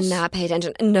Girls? I do not pay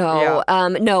attention. No. Yeah.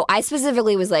 No, I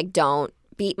specifically was like, don't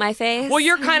beat my face. Well,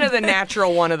 you're kind of the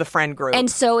natural one of the friend group. And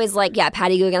so is like,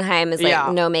 Patty Guggenheim is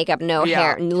like no makeup, no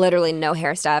hair, literally no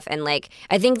hair stuff. And like,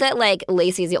 I think that like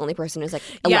Laci is the only person who's like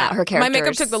allowed her characters. My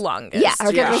makeup took the longest. Yeah,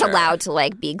 her character's allowed to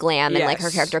like be glam and like her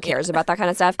Yes. character cares about that kind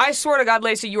of stuff. I swear to God,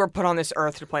 Laci, you were put on this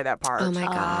earth to play that part. Oh my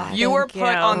God. You were put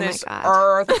on this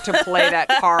earth to play that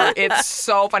part. It's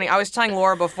so funny. I was telling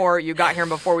Laura before you got here and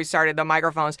before we started the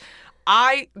microphones,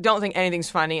 I don't think anything's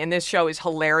funny, and this show is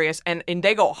hilarious. And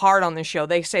they go hard on this show.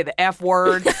 They say the F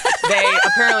word.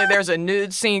 Apparently there's a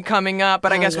nude scene coming up,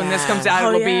 but I guess when this comes out,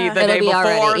 it'll be the day before.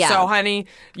 Already, So, honey,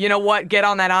 you know what? Get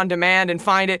on that on demand and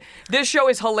find it. This show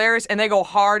is hilarious, and they go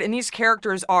hard, and these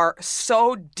characters are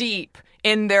so deep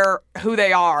in their who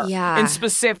they are and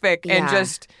specific and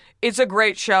just It's a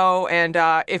great show, and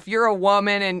if you're a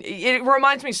woman, and it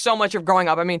reminds me so much of growing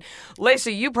up. I mean,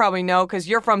 Laci, you probably know because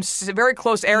you're from a very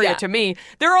close area to me.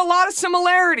 There are a lot of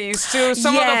similarities to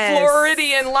some of the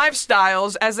Floridian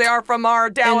lifestyles as they are from our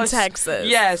Dallas, in Texas.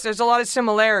 Yes, there's a lot of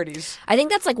similarities. I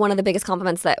think that's like one of the biggest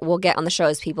compliments that we'll get on the show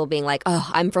is people being like, "Oh,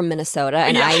 I'm from Minnesota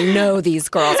and I know these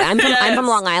girls. I'm from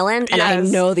Long Island and I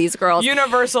know these girls."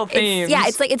 Universal themes.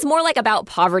 It's more like about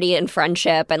poverty and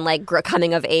friendship and like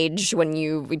coming of age when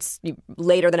it's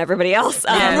later than everybody else.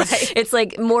 It's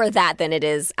like more of that than it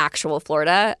is actual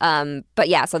Florida. But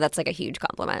yeah, so that's like a huge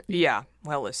compliment. Yeah.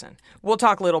 Well, listen, we'll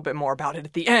talk a little bit more about it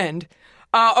at the end.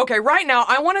 Okay, right now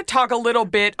I want to talk a little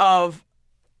bit of.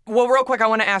 Well, real quick, I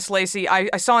want to ask Laci.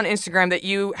 I saw on Instagram that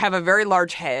you have a very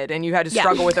large head and you had to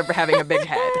struggle with having a big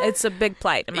head. It's a big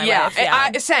plight in my life.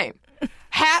 Yeah, same.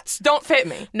 Hats don't fit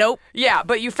me. Nope. Yeah,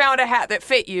 but you found a hat that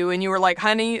fit you, and you were like,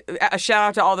 honey, a shout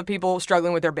out to all the people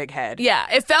struggling with their big head. Yeah,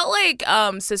 it felt like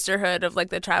Sisterhood of like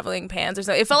the Traveling Pants or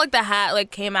something. It felt like the hat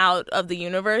like came out of the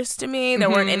universe to me. There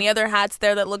weren't any other hats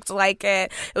there that looked like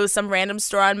it. It was some random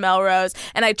store on Melrose,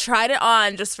 and I tried it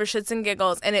on just for shits and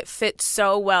giggles, and it fit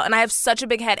so well. And I have such a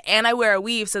big head, and I wear a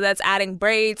weave, so that's adding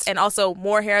braids and also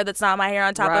more hair that's not my hair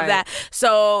on top of that.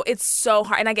 So it's so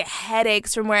hard, and I get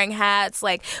headaches from wearing hats.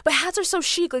 But hats are so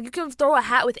chic. Like you can throw a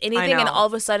hat with anything and all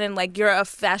of a sudden like you're a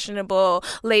fashionable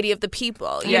lady of the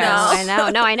people, you know? I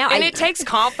know. And it takes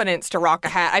confidence to rock a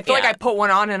hat. I feel like I put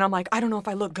one on and I'm like, I don't know if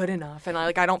I look good enough and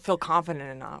I don't feel confident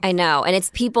enough. I know. And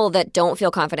it's people that don't feel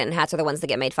confident in hats are the ones that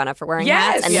get made fun of for wearing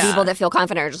hats. And the people that feel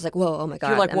confident are just like, whoa, oh my God.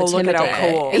 You're like, well, look at how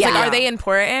cool. It's like, are they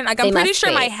important? Like I'm pretty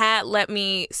sure my hat let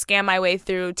me scam my way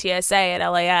through TSA at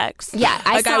LAX. Yeah.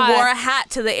 I wore a hat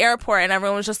to the airport and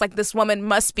everyone was just like, this woman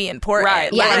must be important.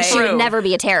 Right. Yeah, and she would never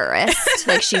be a terrorist.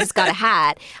 Like she's got a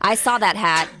hat. I saw that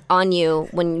hat on you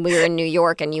when we were in New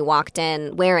York and you walked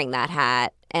in wearing that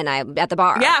hat. And I at the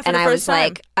bar. Yeah, for the first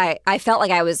time. I felt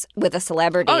like I was with a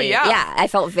celebrity. Oh, yeah. Yeah, I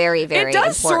felt very, very important. It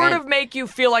does sort of make you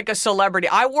feel like a celebrity.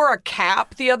 I wore a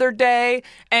cap the other day,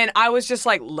 and I was just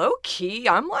like, low-key,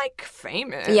 I'm like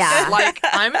famous. Yeah. Like,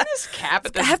 I'm in this cap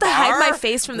at this bar. I have to hide my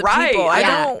face from the people. I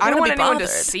don't want anyone to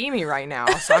see me right now,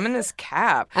 so I'm in this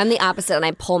cap. I'm the opposite, and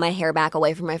I pull my hair back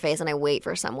away from my face, and I wait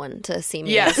for someone to see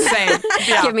me. Yeah, same.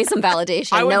 Yeah. Give me some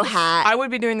validation. No hat. I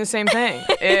would be doing the same thing.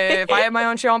 If I had my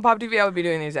own show on Pop TV, I would be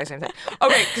doing the exact same thing.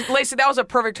 Okay, Laci, that was a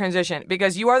perfect transition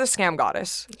because you are the scam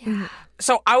goddess. Yeah.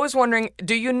 So I was wondering,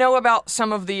 do you know about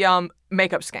some of the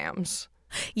makeup scams?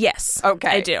 Yes. Okay.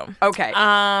 I do. Okay.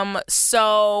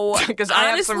 So because I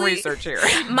have some research here.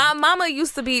 My mama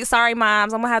used to be, sorry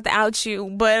moms, I'm gonna have to out you,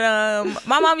 but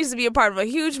my mom used to be a part of a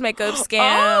huge makeup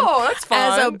scam. Oh, that's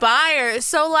fun. As a buyer.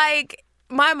 So like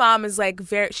my mom is like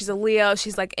she's a Leo.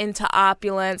 She's like into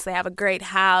opulence. They have a great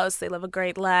house. They live a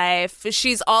great life.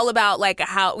 She's all about like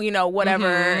how,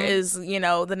 whatever is,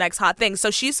 the next hot thing.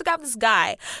 So she used to have this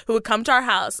guy who would come to our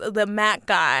house, the MAC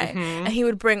guy, and he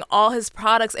would bring all his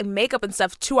products and makeup and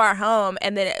stuff to our home.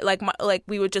 And then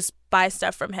we would just buy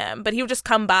stuff from him, but he would just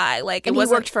come by. Like he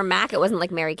worked for MAC. It wasn't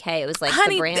like Mary Kay. It was like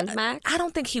the brand MAC. I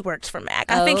don't think he worked for MAC.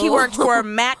 I think he worked for a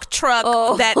MAC truck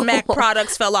that MAC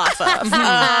products fell off of.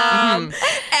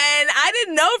 And I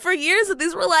didn't know for years that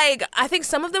these were like, I think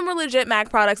some of them were legit MAC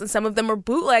products and some of them were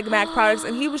bootleg MAC products,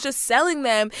 and he was just selling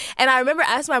them. And I remember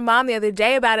asking my mom the other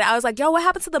day about it. I was like, yo, what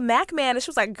happened to the MAC man? And she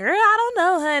was like, girl, I don't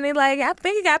know, honey. Like, I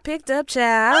think he got picked up,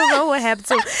 child. I don't know what happened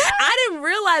to him. I didn't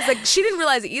realize, like, she didn't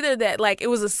realize either that, like, it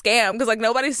was a scam because, like,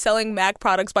 nobody's selling MAC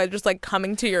products by just, like,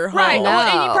 coming to your home. Right. No. Well,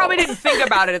 and you probably didn't think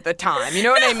about it at the time. You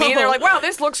know what I mean? They're like, wow,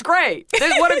 this looks great.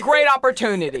 What a great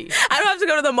opportunity. I don't have to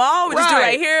go to the mall. We just do it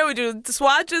right here. We do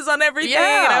swatches on everything.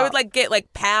 Yeah. And I would, like, get,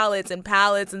 like, palettes and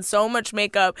palettes and so much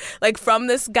makeup, like, from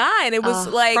this guy. And it was,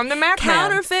 like, from the MAC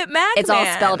counterfeit man. MAC It's man.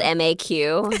 all spelled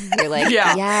M-A-Q. You're like,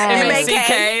 yeah. yes.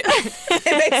 M-A-C-K.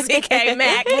 M-A-C-K,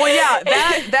 MAC. Well,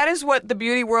 yeah, that is what the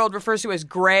beauty world refers to as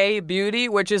gray beauty,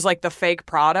 which is, like, the fake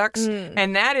products.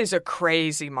 And that is a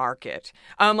crazy market.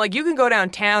 Like, you can go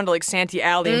downtown to, like, Santee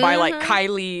Alley and buy, like,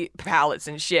 Kylie palettes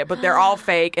and shit, but they're all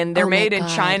fake, and they're made in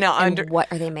China And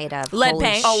what are they made of? Lead Holy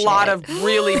paint. a shit. lot of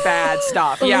really bad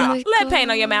stuff. Yeah. Lead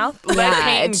paint on your mouth. Lead paint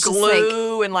and it's just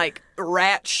glue and, like,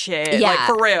 rat shit. Yeah. Like,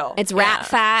 for real. It's rat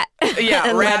fat. Yeah,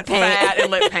 and rat lead paint. fat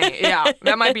and lip paint. Yeah,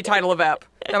 that might be title of ep.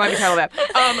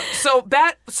 So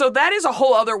that is a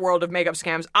whole other world of makeup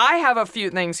scams. I have a few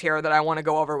things here that I want to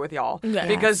go over with y'all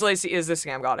because Laci is the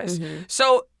scam goddess.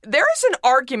 So there is an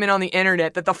argument on the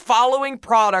internet that the following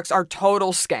products are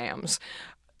total scams.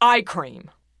 Eye cream.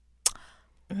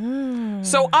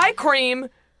 So eye cream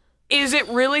is it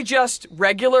really just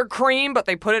regular cream, but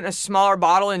they put it in a smaller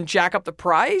bottle and jack up the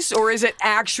price? Or is it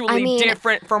actually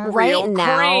different from real cream?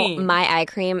 Right now, my eye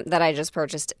cream that I just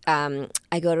purchased,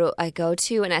 I go to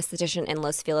an esthetician in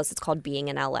Los Feliz. It's called Being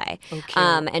in LA. Okay.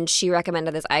 And she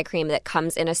recommended this eye cream that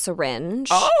comes in a syringe.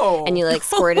 Oh. And you like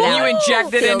squirt it out. You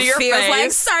inject it into your face. Feels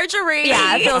like surgery.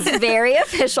 Yeah, it feels very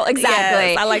official.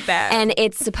 Exactly. Yes, I like that. And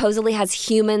it supposedly has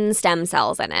human stem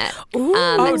cells in it.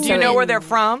 Ooh. Do you know where they're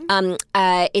from?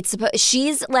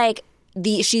 She's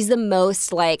the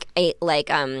most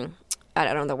I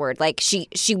don't know the word. Like she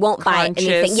won't buy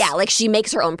anything. Yeah, like she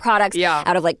makes her own products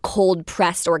out of like cold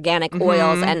pressed organic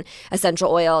oils and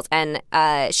essential oils, and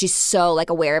she's so like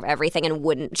aware of everything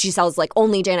and she sells like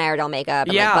only Jane Iredale makeup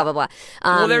and like blah blah blah.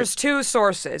 Well, there's two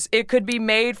sources. It could be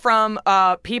made from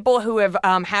people who have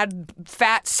had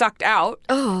fat sucked out,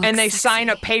 and they sign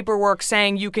a paperwork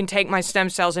saying you can take my stem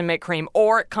cells and make cream,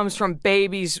 or it comes from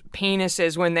babies'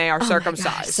 penises when they are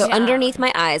circumcised. So underneath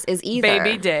my eyes is either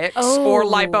baby dicks or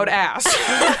lipoed ass.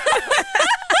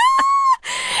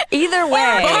 Either way.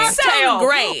 Or a cocktail.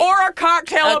 Great. Or a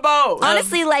cocktail of both.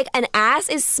 Honestly, like an ass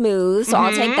is smooth, so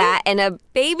I'll take that. And a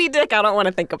baby dick, I don't want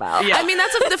to think about. Yeah. I mean,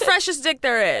 that's the freshest dick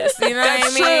there is. You know what I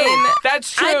mean? True.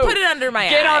 That's true. I put it under my eye.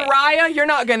 Get on Raya, you're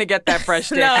not going to get that fresh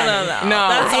dick. No.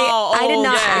 That's all I did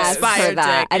not old, ask for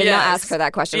that. dick. I did not ask for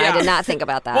that question. I did not think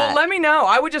about that. Well, let me know.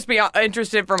 I would just be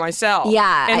interested for myself.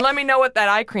 Yeah. And let me know what that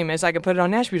eye cream is. I can put it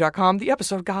on Nashview.com, the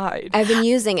episode guide. I've been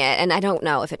using it, and I don't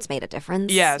know if it's made a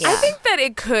difference. Yes. I think that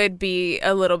it could be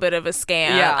a little bit of a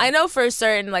scam. Yeah. I know for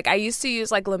certain, like, I used to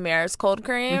use, like, La Mer's cold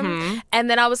cream, and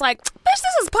then I was like, bitch,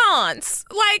 this is Pond's.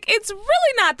 Like, it's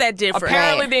really not that different.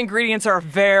 Apparently, the ingredients are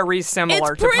very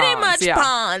similar to Pond's. It's pretty much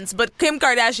Pond's, but Kim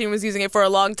Kardashian was using it for a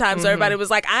long time, so everybody was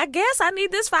like, I guess I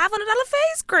need this $500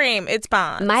 face cream. It's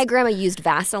Pond's. My grandma used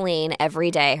Vaseline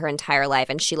every day her entire life,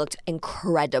 and she looked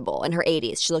incredible in her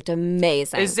 80s. She looked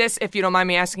amazing. Is this, if you don't mind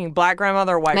me asking, black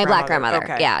grandmother or white grandmother? My black grandmother.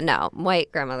 Okay. Yeah, no,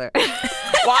 white grandmother.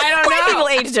 Well, I don't know. White people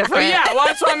age different. Yeah, well,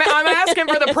 that's why I'm asking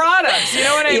for the products. You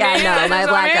know what I mean? Yeah, no, my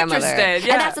black I'm grandmother. interested.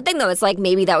 Yeah. And that's the thing, though. It's like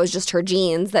maybe that was just her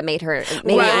genes that made her.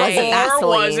 Maybe Right. it wasn't Vaseline.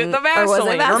 Or was it the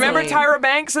Vaseline? Remember Vaseline? Tyra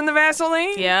Banks and the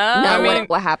Vaseline? Yeah. No, I mean,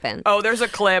 what happened? Oh, there's a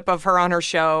clip of her on her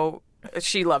show.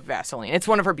 She loved Vaseline. It's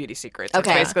one of her beauty secrets. That's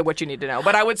basically what you need to know.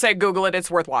 But I would say Google it.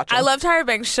 It's worth watching. I love Tyra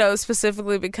Banks' show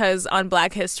specifically because on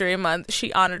Black History Month,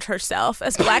 she honored herself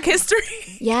as Black History.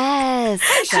 Yes.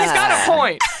 She's got a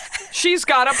point. She's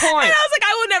got a point. And I was like,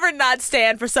 I will never not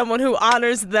stand for someone who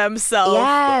honors themselves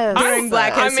Yes. during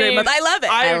Black History Month. I love it.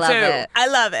 I love do. it. I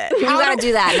love it. You got to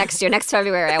do that next year, next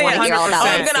February. I want to hear all about Oh,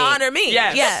 that. you're going to honor me.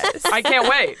 Yes. I can't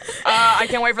wait. I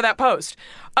can't wait for that post.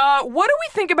 What do we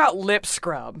think about lip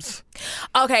scrubs?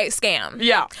 Okay, scam.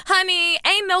 Yeah. Honey,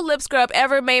 ain't no lip scrub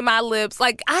ever made my lips.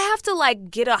 Like, I have to, like,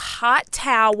 get a hot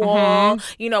towel,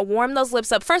 warm those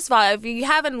lips up. First of all, if you're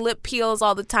having lip peels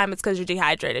all the time, it's because you're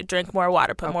dehydrated. Drink more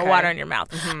water. Put more water in your mouth.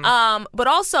 But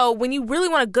also, when you really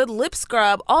want a good lip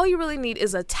scrub, all you really need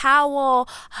is a towel,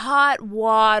 hot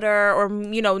water, or,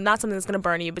 not something that's going to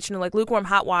burn you, but, like, lukewarm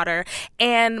hot water.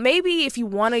 And maybe if you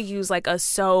want to use, like, a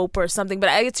soap or something, but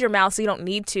it's your mouth, so you don't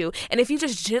need to. And if you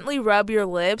just gently rub your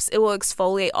lips, it will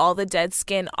exfoliate all the dead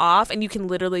skin off, and you can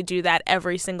literally do that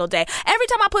every single day. Every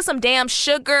time I put some damn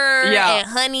sugar and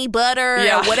honey butter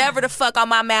or whatever the fuck on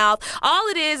my mouth, all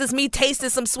it is me tasting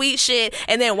some sweet shit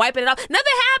and then wiping it off.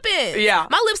 Nothing happens. Yeah.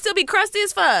 My lips still be crusty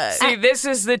as fuck. See, this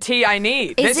is the tea I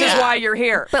need. This is why you're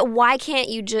here. But why can't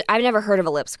you just... I've never heard of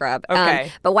a lip scrub.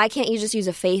 Okay. But why can't you just use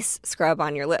a face scrub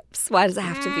on your lips? Why does it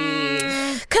have to be...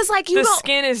 Because, like, the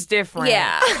skin is different.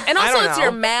 Yeah. And I also don't it's know.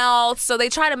 your mouth, so they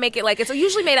try to make it like it's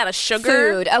usually made out of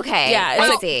sugar. Food. Okay. Yeah.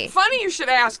 I It's see. Funny you should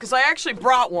ask, because I actually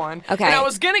brought one. Okay. And I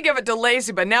was going to give it to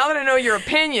Laci, but now that I know your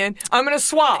opinion, I'm going to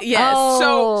swap. Yes.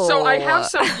 Oh. So I have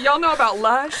some... Y'all know about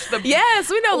Lush? Yes,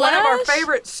 we know One of our Lush.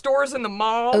 favorite stores in the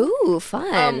mall. Ooh,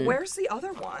 fun. Where's the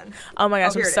other one? Oh my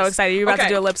gosh, I'm here it so is. excited. You're about to Okay.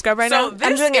 do a lip scrub right So now? this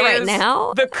I'm doing it right is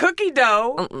now. The cookie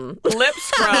dough lip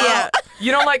scrub. Yeah.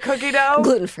 You don't like cookie dough?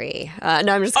 Gluten-free.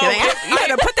 No, I'm just kidding. You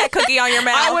gotta put that cookie on your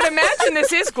mouth. I would imagine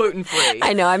this is gluten-free.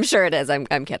 I know. I'm sure it is. I'm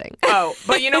kidding. Oh,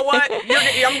 but you know what?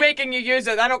 I'm making you use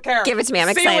it. I don't care. Give it to me. I'm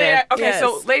Celiac. excited. Okay, Yes.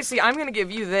 so Laci, I'm going to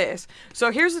give you this.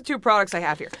 So here's the two products I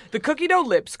have here. The cookie dough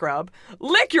lip scrub.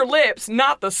 Lick your lips,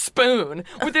 not the spoon,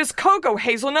 with this cocoa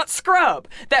hazelnut scrub.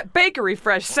 That bakery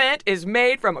fresh scent is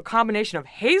made from a combination of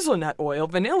hazelnut oil,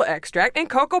 vanilla extract, and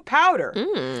cocoa powder.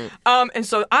 And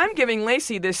so I'm giving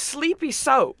Laci this sleepy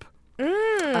soap.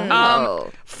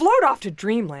 Float off to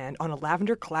dreamland on a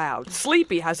lavender cloud.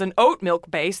 Sleepy has an oat milk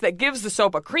base that gives the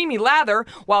soap a creamy lather,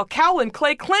 while Cowlin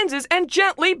Clay cleanses and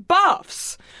gently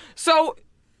buffs. So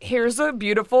here's a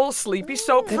beautiful sleepy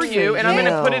soap for you, and I'm going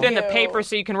to put it in the paper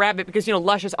so you can wrap it because,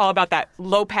 Lush is all about that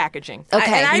low packaging. Okay.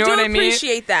 And I You know do what I mean?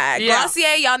 appreciate that. Yeah.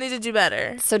 Glossier, y'all need to do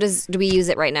better. So do we use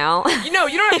it right now? You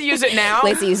don't have to use it now.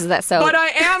 Lacey uses that soap. But I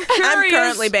am curious. I'm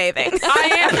currently bathing.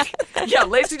 I am. Yeah,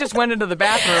 Lacey just went into the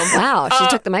bathroom. Wow, she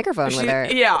took the microphone with her.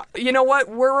 Yeah. You know what?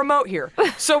 We're remote here.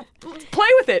 So play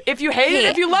with it. If you hate it,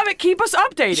 if you love it, keep us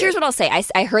updated. Here's what I'll say.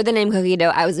 I heard the name cookie dough.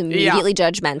 I was immediately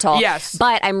judgmental. Yes.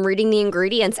 But I'm reading the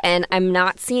ingredients and I'm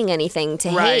not seeing anything to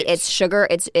hate. It's sugar.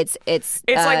 It's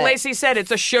like Lacey said,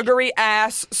 it's a sugary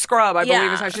ass scrub, I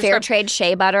believe is how she fair described. trade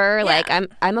shea butter. Like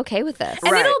I'm okay with this.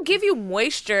 And it'll give you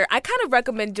moisture. I kind of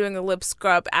recommend doing a lip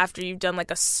scrub after you've done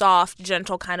like a soft,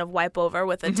 gentle kind of wipe over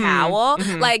with a towel.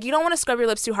 Like you don't want to scrub your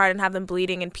lips too hard and have them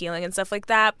bleeding and peeling and stuff like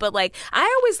that. But like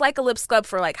I always like a lip scrub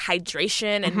for like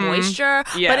hydration and moisture.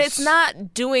 Yes. But it's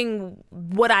not doing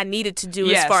what I need it to do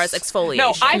as far as exfoliation.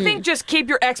 No, I think just keep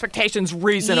your expectations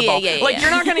reasonable. Like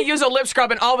you're not going to use a lip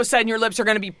scrub and all of a sudden your lips are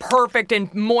going to be perfect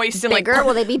and moist and Bigger?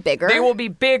 Will they be bigger? They will be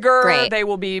bigger. Great. They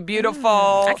will be beautiful.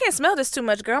 I can't smell this too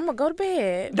much, girl. I'm gonna go to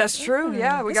bed. That's true.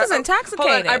 Yeah, This is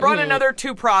intoxicating. Hold on. I brought another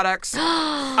 2 products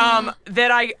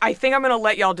that I think I'm going to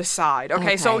let y'all decide.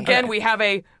 Okay, so again, we have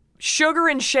a sugar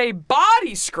and shea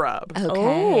body scrub.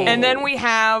 Okay. And then we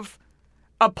have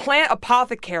a Plant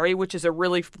Apothecary, which is a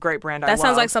really great brand I love. That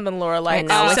sounds like something Laura likes.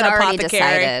 I know. She's It's an already apothecary.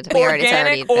 decided. We already- it's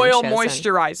already Organic been oil chosen.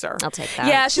 moisturizer. I'll take that.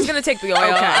 Yeah, she's gonna take the oil.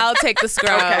 I'll take the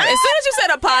scrub. Okay. As soon as you said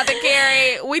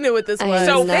apothecary, we knew what this was.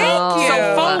 So know. thank you.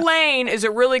 So Faux Lane is a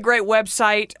really great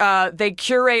website. They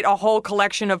curate a whole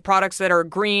collection of products that are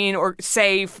green or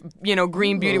safe,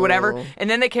 green beauty, whatever.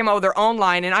 And then they came out with their own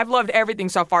line, and I've loved everything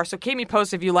so far. So keep me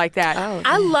posted if you like that. Oh,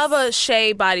 I love a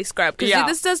shea body scrub because Yeah.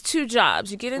 this does 2 jobs.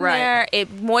 You get in Right. there, it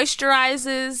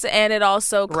moisturizes, and it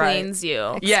also cleans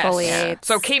you. Yes. Exfoliates.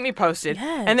 So keep me posted.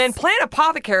 Yes. And then Plant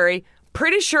Apothecary,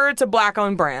 pretty sure it's a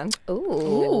black-owned brand.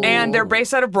 Ooh. And they're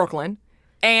based out of Brooklyn.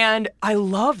 And I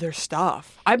love their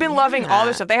stuff. I've been loving all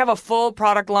their stuff. They have a full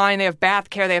product line. They have bath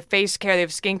care. They have face care. They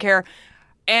have skin care.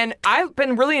 And I've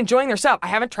been really enjoying their stuff. I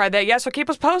haven't tried that yet, so keep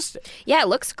us posted. Yeah, it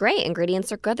looks great.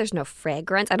 Ingredients are good. There's no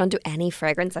fragrance. I don't do any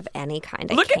fragrance of any kind.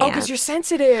 Because you're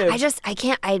sensitive. I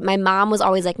can't. My mom was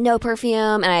always like, no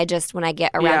perfume. And when I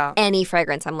get around any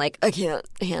fragrance, I'm like, I can't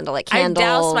handle it. Candles. I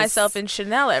douse myself in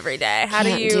Chanel every day. How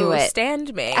Can't do do you it.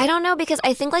 stand me? I don't know, because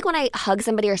I think like when I hug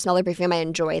somebody or smell their perfume, I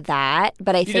enjoy that.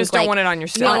 But I think just don't like, want it on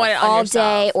yourself. not want it on all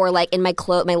yourself. day or like in my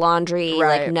my laundry.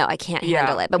 Right. Like, no, I can't Yeah.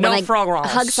 handle it. But No when I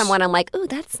fragrance. hug someone, I'm like, ooh,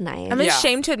 that's nice. I'm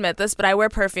ashamed to admit this, but I wear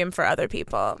perfume for other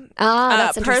people.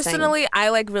 That's interesting. Personally, I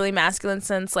like really masculine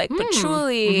scents like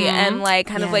patchouli and like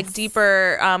kind of like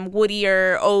deeper,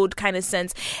 woodier, oud kind of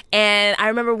scents. And I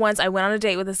remember once I went on a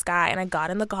date with this guy and I got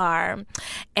in the car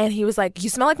and he was like, "You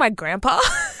smell like my grandpa."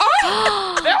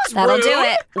 That'll rude. do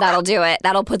it. That'll do it.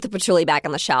 That'll put the patchouli back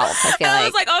on the shelf, I feel And I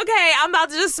like. was like, okay, I'm about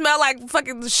to just smell like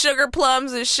fucking sugar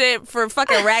plums and shit for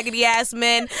fucking raggedy ass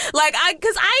men. Like,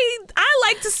 cause I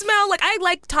like to smell like, I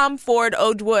like Tom Ford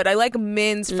Oud Wood. I like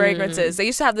men's fragrances. They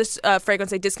used to have this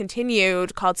fragrance they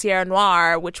discontinued called Sierra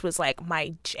Noir, which was like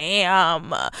my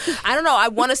jam. I don't know. I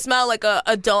want to smell like a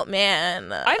adult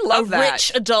man. I love a that.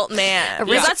 rich adult man. a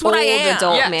Because rich, that's what I old am.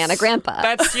 adult Yes. man, a grandpa.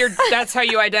 That's how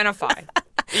you identify.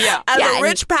 Yeah. As Yeah, a and-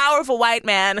 rich, powerful white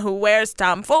man who wears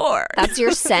Tom Ford. That's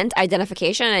your scent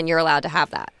identification, and you're allowed to have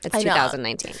that. It's I know.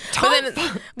 2019.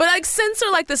 But like scents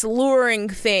are like this luring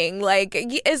thing. Like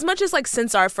as much as like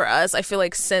scents are for us, I feel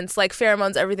like scents, like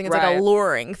pheromones, everything is like Right. a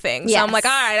luring thing. So Yes. I'm like,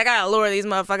 all right, I gotta lure these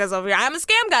motherfuckers over here. I'm a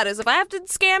scam goddess. If I have to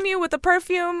scam you with a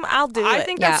perfume, I'll do it. I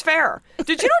think that's fair.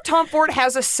 Did you know Tom Ford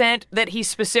has a scent that he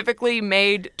specifically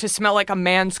made to smell like a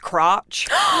man's crotch?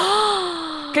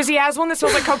 Because he has one that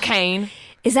smells like cocaine.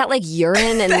 Is that like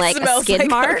urine and like a smells skid like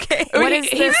mark? cocaine. What is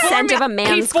the scent of a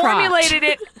man's He formulated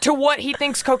crotch? it to what he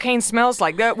thinks cocaine smells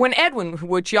like. When Edwin,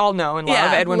 which y'all know and love,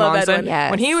 Yeah, Edwin love Monson, Edwin.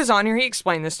 Yes. when he was on here, he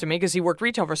explained this to me because he worked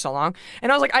retail for so long.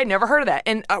 And I was like, I'd never heard of that.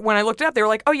 And when I looked it up, they were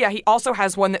like, oh yeah, he also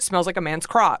has one that smells like a man's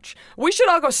crotch. We should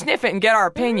all go sniff it and get our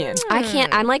opinion. I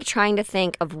can't. I'm like trying to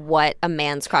think of what a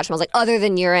man's crotch smells like, other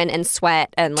than urine and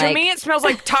sweat and like. To me, it smells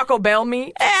like Taco Bell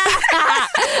meat.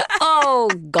 Oh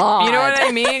God. You know what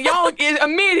I mean? Y'all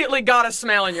immediately got a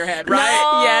smell in your head, right?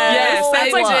 No. Yes.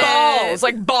 That's I like would. balls.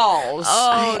 Like balls.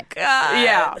 Oh, Oh, God.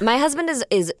 Yeah. My husband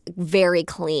is very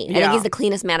clean. I think he's the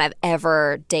cleanest man I've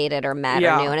ever dated or met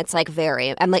or knew. And it's like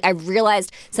I've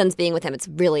realized since being with him, it's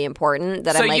really important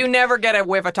that So you never get a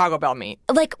whiff of Taco Bell meat?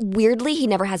 Like, weirdly, he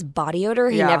never has body odor.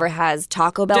 He never has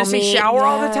Taco Bell meat. Does he shower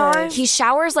all the time? He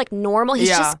showers like normal. He's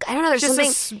just, I don't know, there's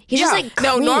something. He's just like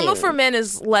clean. No, normal for men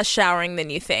is less showering than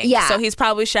you think. Yeah. So he's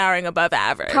probably showering above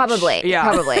average. Probably. Yeah.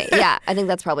 Probably. Yeah. I think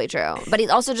that's probably true. But he's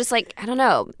also just like, I don't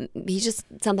know, he's just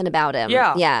something about him.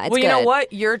 Yeah. Yeah. It's well, you know good.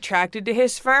 what? You're attracted to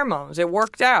his pheromones. It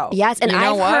worked out. Yes, and You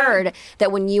know I've what? heard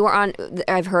that when you were on,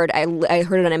 I heard it on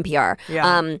NPR.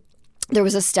 Yeah. There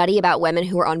was a study about women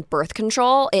who are on birth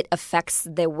control. It affects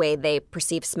the way they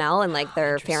perceive smell and like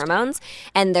their pheromones.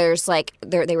 And there's like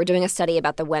they were doing a study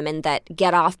about the women that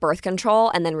get off birth control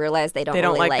and then realize they don't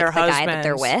really like their the guy that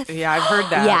they're husbands. with. Yeah, I've heard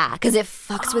that. Yeah, because it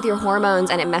fucks with your hormones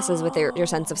and it messes with your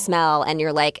sense of smell and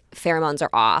your like pheromones are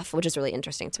off, which is really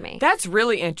interesting to me. That's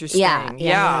really interesting.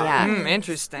 Yeah.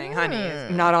 Interesting,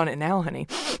 honey. Not on it now, honey.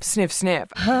 Sniff, sniff.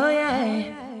 Oh,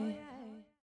 yeah.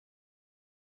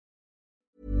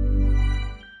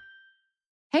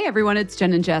 Hey everyone, it's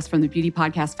Jen and Jess from the beauty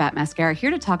podcast Fat Mascara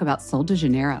here to talk about Sol de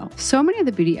Janeiro. So many of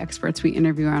the beauty experts we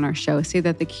interview on our show say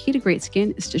that the key to great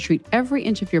skin is to treat every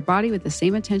inch of your body with the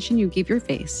same attention you give your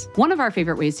face. One of our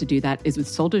favorite ways to do that is with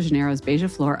Sol de Janeiro's Beija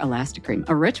Flor Elastic Cream,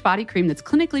 a rich body cream that's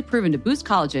clinically proven to boost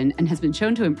collagen and has been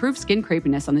shown to improve skin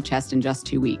crepiness on the chest in just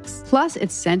 2 weeks. Plus,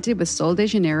 it's scented with Sol de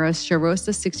Janeiro's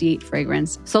Charosta 68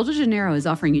 fragrance. Sol de Janeiro is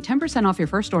offering you 10% off your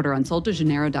first order on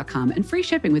soldejaneiro.com and free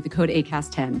shipping with the code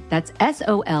ACAST10. That's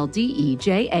SOLDEJANEIRO,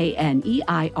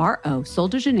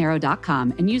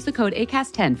 soldejaneiro.com, and use the code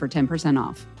ACAST10 for 10%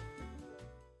 off.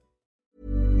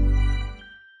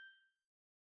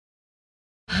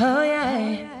 Oh,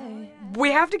 yeah.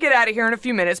 We have to get out of here in a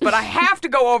few minutes, but I have to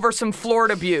go over some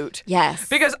Florida Butte. Yes.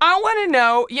 Because I want to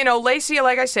know, Laci,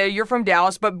 like I said, you're from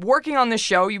Dallas, but working on this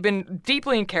show, you've been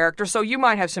deeply in character, so you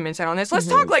might have some insight on this. Let's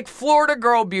talk like Florida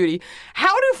girl beauty.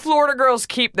 How do Florida girls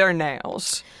keep their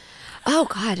nails? Oh,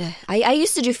 God. I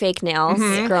used to do fake nails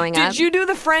growing up. Did you do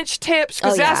the French tips?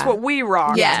 Because that's what we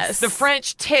rock. Yes. The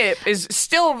French tip is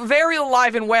still very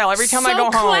alive and well every time I go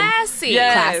home. Classy.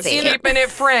 Yes. Classy. Keeping it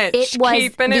French. It was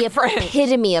Keeping the it French.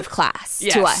 epitome of class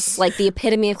to us. Like the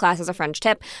epitome of class is a French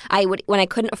tip. When I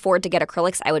couldn't afford to get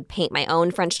acrylics, I would paint my own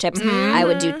French tips. I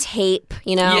would do tape, I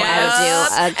would do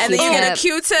a Q-tip. And then you get a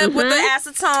Q-tip with the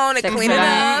acetone and clean it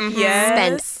up.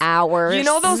 Spend hours. You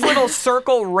know those little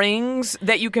circle rings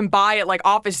that you can buy at like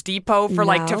Office Depot for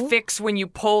like to fix when you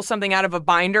pull something out of a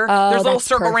binder? There's little that's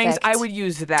circle rings. perfect. I would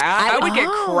use that. I would get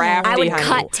crafty. I would honey.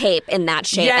 cut tape in that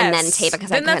shape and then tape it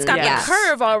because Then that's got the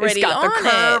curve already on it. It's got the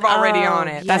curve already on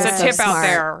it. That's That's a tip so out smart.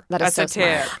 there. That's so a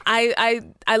tip. smart.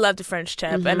 I loved a French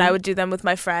tip, and I would do them with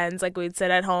my friends. Like, we'd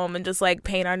sit at home and just like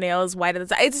paint our nails white at the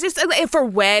side. It's just for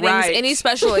weddings, Right. any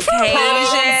special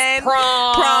occasion,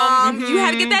 prom. You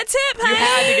had to get that tip, honey. You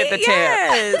had to get the tip.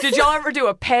 Yes. Did y'all ever do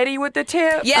a petty with the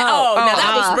tip? Yeah. Oh, no,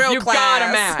 that was real You class.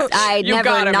 gotta match. I You never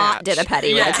gotta not match. did a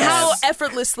petty with Yes. a tip. How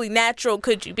effortlessly natural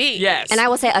could you be? Yes. And I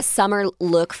will say a summer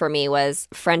look for me was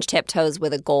French tip toes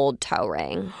with a gold toe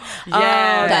ring.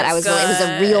 Yes. That I was really, it was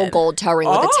a real gold toe ring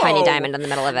with a tiny Oh. diamond in the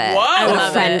middle of it. Whoa. And I a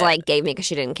love friend it. like gave me because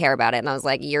she didn't care about it, and I was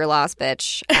like, "You're lost,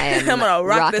 bitch. I am I'm gonna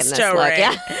rock rocking this this toe look." ring.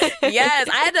 Yeah. Yes,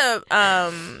 I had to.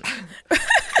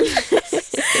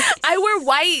 I wear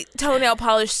white toenail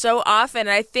polish so often, and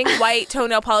I think white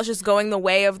toenail polish is going the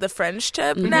way of the French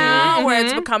tip now, where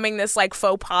it's becoming this like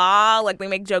faux pas. Like they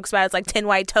make jokes about it's like 10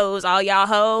 white toes, all y'all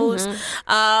hoes. Oh,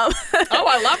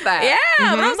 I love that.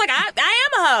 Yeah, but I was like, I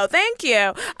am a hoe. Thank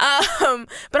you.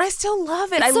 But I still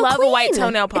love it. It's I so love a white clean.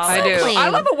 toenail It's polish. I do. clean. I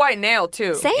love a white nail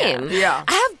too. Same. Yeah.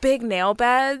 I have big nail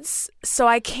beds, so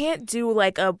I can't do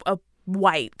like a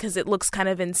white because it looks kind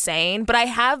of insane. But I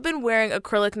have been wearing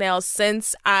acrylic nails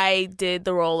since I did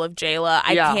the role of Jayla.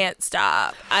 I can't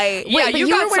stop. Yeah, but you you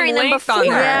got were wearing some them length on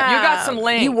before. there. Yeah. You got some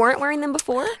length. You weren't wearing them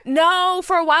before? No,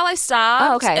 for a while I stopped.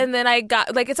 Oh, okay. And then I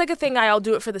got it's like a thing I'll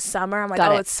do it for the summer. I'm like,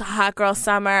 Got it. it's hot girl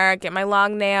summer. Get my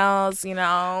long nails,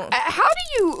 How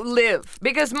do you live?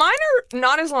 Because mine are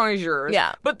not as long as yours.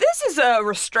 Yeah. But this is a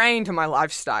restraint to my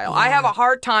lifestyle. I have a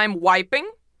hard time wiping.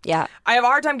 Yeah. I have a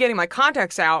hard time getting my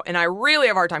contacts out, and I really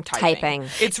have a hard time typing.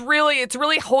 It's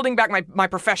really holding back my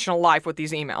professional life with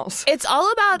these emails. It's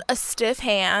all about a stiff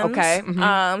hand. Okay.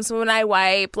 So when I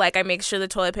wipe, like I make sure the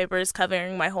toilet paper is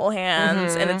covering my whole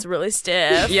hands and it's really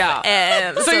stiff. Yeah.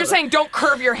 And So you're saying don't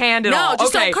curve your hand at all? No,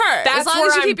 just Okay, don't curve. That's As long where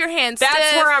as you I'm- keep your hand stiff.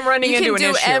 That's where I'm running into an You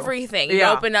issue. can do everything. You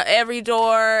Yeah. open up every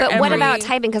door. But what every- about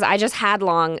typing? Because I just had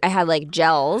like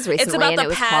gels recently, It's about and the it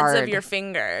was pads hard. of your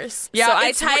fingers. Yeah, so I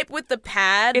it's type with the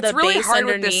pads pad, It's the really base hard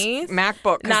underneath, with this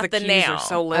MacBook because not the the keys nail. are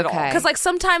so little. Okay. Because like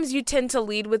sometimes you tend to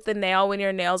lead with the nail when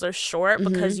your nails are short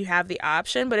because you have the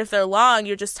option. But if they're long,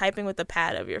 you're just typing with the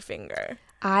pad of your finger.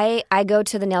 I go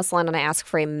to the nail salon and I ask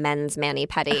for a men's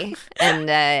mani-pedi, and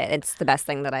it's the best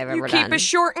thing that I've ever You done. keep it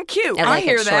short and cute. I like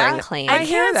hear it short that. and clean. I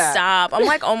hear can't that. stop. I'm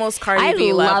like almost Cardi I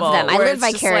B love level. them. I where live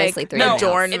it's just, vicariously like, through your nails.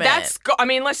 adornment. I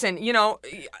mean, listen,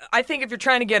 I think if you're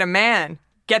trying to get a man,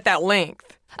 get that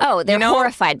length. Oh, they're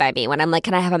horrified by me when I'm like,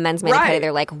 can I have a men's mani-pedi? Right.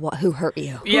 They're like, who hurt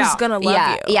you? Yeah. Who's gonna love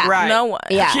Yeah, you? yeah. Right. No one.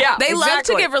 Yeah. Yeah, They love to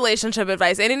exactly. give relationship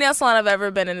advice. Any nail salon I've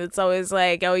ever been in, it's always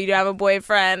like, oh, you do have a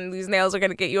boyfriend. These nails are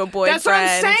going to get you a boyfriend. That's what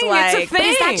I'm saying. It's a Like, thing. But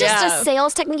is that just Yeah. a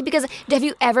sales technique? Because have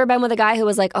you ever been with a guy who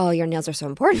was like, oh, your nails are so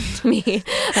important to me.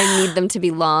 I need them to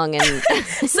be long. And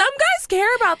Some guys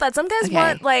care about that. Some guys Okay.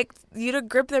 want like you to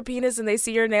grip their penis and they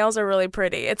see your nails are really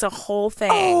pretty. It's a whole thing.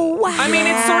 Oh, wow. I mean,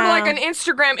 it's sort of like an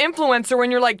Instagram influencer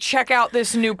when you're like, check out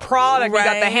this new product. You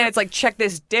got the Right. hand. It's like, check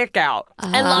this dick out.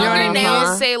 And You know longer what I mean?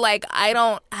 nails say like I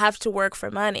don't have to work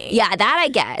for money. yeah, that I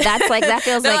get. That's like, that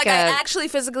feels They're like like, a. I actually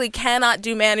physically cannot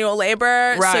do manual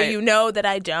labor, so Right. you know that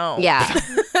I don't. Yeah.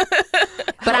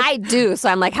 But I do. So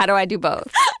I'm like, how do I do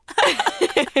both?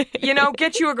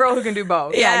 Get you a girl who can do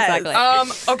both. Yeah,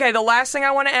 exactly. Okay, the last thing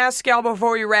I want to ask y'all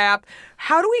before we wrap,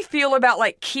 how do we feel about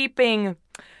like keeping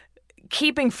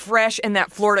fresh in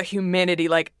that Florida humidity,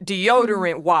 like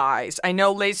deodorant wise? I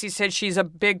know Laci said she's a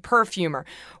big perfumer.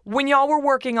 When y'all were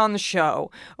working on the show,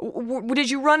 did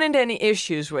you run into any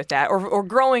issues with that, or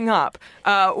growing up?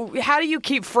 How do you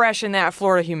keep fresh in that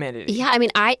Florida humidity? Yeah, I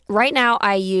mean, right now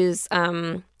I use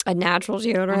a natural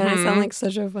deodorant. I sound like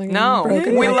such a fucking No,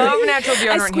 broken we record. love natural I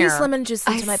deodorant squeeze here. lemon juice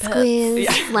I into my puss.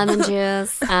 squeeze lemon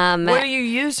juice. What are you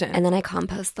using? And then I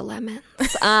compost the lemons.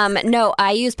 No,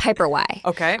 I use Piper Y.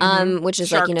 Okay. Which is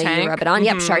Shark like, you Tank. rub it on.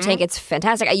 Yep, Shark Tank. It's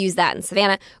fantastic. I use that in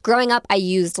Savannah. Growing up, I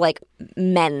used like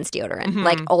men's deodorant,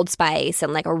 like Old Spice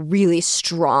and like a really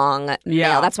strong Yeah.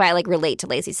 male. That's why I like relate to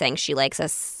Laci saying she likes a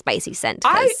spicy scent.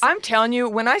 'cause- I'm telling you,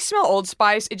 when I smell Old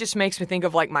Spice, it just makes me think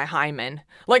of like my hymen.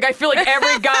 Like I feel like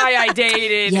every guy I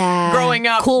dated yeah. growing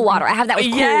up. Cool water. I have that with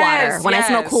cool Yes, water. When I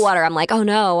smell yes. cool water, I'm like, oh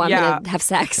no, I'm Yeah. going to have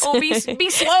sex. Oh, be slow, be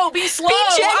slow. Be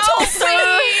gentle, oh,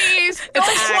 sir. please. Go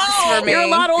slow. for me. You're a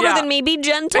lot older Yeah. than me. Be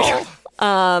gentle.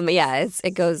 Yeah,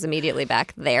 it goes immediately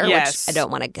back there, Yes. which I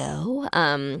don't want to go.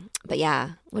 But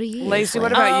yeah, what do you use? Laci,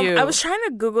 what about you? I was trying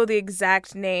to Google the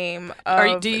exact name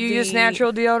of Do you use the-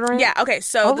 natural deodorant? Yeah, okay,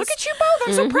 so Oh, look at you both.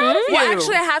 I'm so proud of you. Well,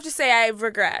 actually, I have to say I've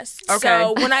regressed. Okay.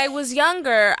 So when I was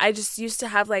younger, I just used to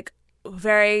have like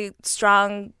very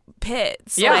strong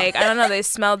pits. Yeah. Like, I don't know, they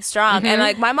smelled strong. And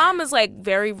like my mom is like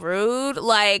very rude.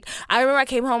 Like, I remember I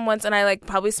came home once and I like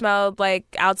probably smelled like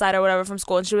outside or whatever from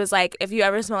school, and she was like, if you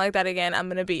ever smell like that again, I'm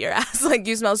gonna beat your ass. Like,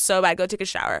 you smell so bad, go take a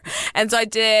shower. And so I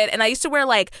did, and I used to wear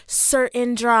like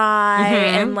certain dry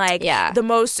and like Yeah. the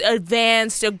most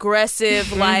advanced,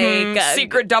 aggressive, like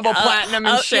Secret double platinum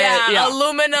and shit. yeah,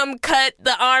 aluminum cut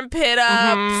the armpit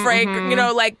up,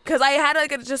 fragrant, like, because I had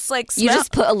like just like smell. You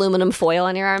just put aluminum foil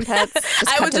on your armpits. Just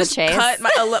I cut would to just the chase. cut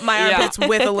my Yeah. armpits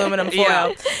with aluminum foil.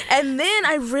 Yeah. And then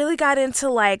I really got into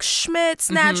like Schmidt's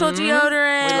natural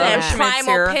deodorant love and Schmidt's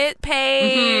Primal here. Pit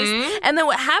paste. And then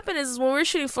what happened is when we were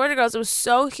shooting Florida Girls, it was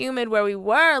so humid where we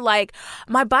were, like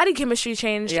my body chemistry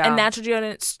changed Yeah. and natural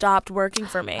deodorant stopped working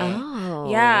for me. Oh.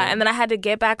 Yeah, and then I had to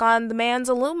get back on the man's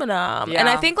aluminum. Yeah. And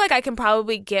I think like I can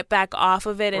probably get back off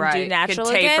of it and Right. do You natural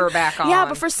could taper again. back Yeah, on.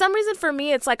 but for some reason for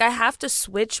me it's like I have to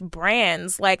switch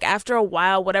brands. Like after a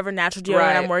while, whatever natural deodorant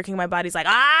Right. I'm working, my body's like,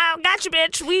 got you,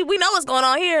 bitch. We know what's going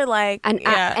on here. Like, And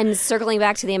yeah. and circling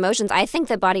back to the emotions, I think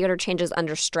that body odor changes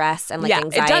under stress and like Yeah,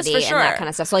 it does anxiety for and sure. that kind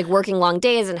of stuff. So like working long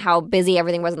days and how busy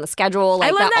everything was in the schedule.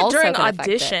 Like I learned that also during can affect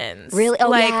it. auditions. Really? Oh,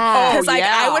 like, yeah. Because like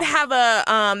yeah. I would have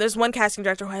a there's one casting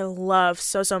director who I love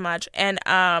so much, and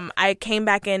I came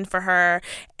back in for her,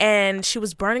 and she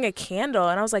was burning a candle,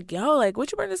 and I was like, yo, like,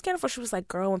 what you burn this candle for? She was like,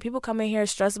 girl, when people come in here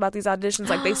stressed about these auditions,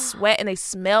 like they sweat and they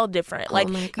smell different. Like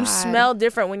my you God. smell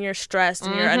different when you're stressed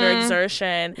and you're under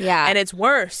exertion. Yeah. and it's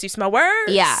worse. You smell worse.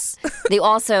 Yeah. They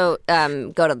also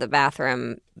go to the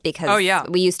bathroom because Oh, yeah.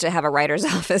 we used to have a writer's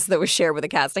office that was shared with a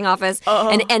casting office.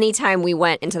 And anytime we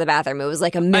went into the bathroom, it was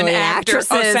like a million actor.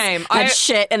 actresses Oh, same. had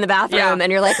shit in the bathroom. Yeah.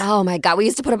 And you're like, oh my God. We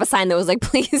used to put up a sign that was like,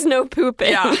 please no pooping.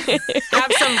 Yeah.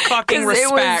 Have some fucking 'Cause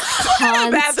it was respect.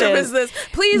 What bathroom is this?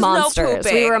 Please Monsters. no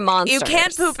pooping. We were monsters. You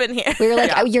can't poop in here. We were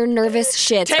like, oh, your nervous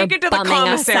shits Take are it to the bumming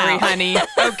us commissary, out. honey.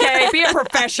 Okay? Be a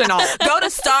professional. Go to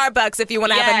Starbucks if you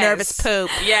want to have a Yes. nervous poop.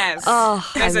 Yes. Oh,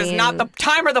 this I is not the mean,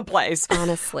 time or the place.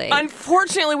 Honestly.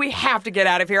 Unfortunately, we have to get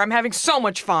out of here. I'm having so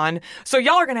much fun. So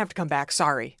y'all are going to have to come back.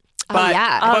 Sorry. But,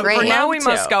 yeah. but for now, we Love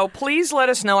must to. go. Please let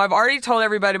us know. I've already told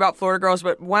everybody about Florida Girls,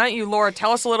 but why don't you, Laura,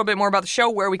 tell us a little bit more about the show,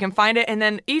 where we can find it, and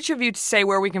then each of you say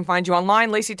where we can find you online.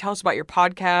 Laci, tell us about your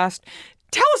podcast.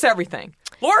 Tell us everything.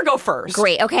 Laura, go first.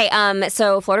 Great. Okay.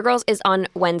 So Florida Girls is on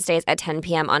Wednesdays at 10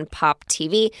 p.m. on Pop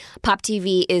TV. Pop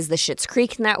TV is the Schitt's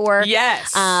Creek network.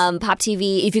 Yes. Pop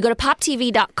TV. If you go to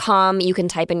poptv.com, you can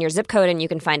type in your zip code and you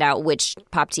can find out which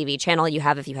Pop TV channel you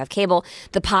have if you have cable.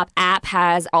 The Pop app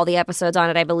has all the episodes on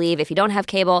it, I believe. If you don't have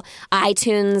cable,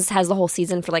 iTunes has the whole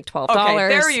season for like $12. Okay,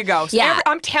 there you go. So Yeah.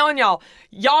 I'm telling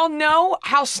y'all know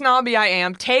how snobby I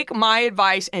am. Take my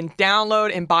advice and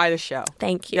download and buy the show.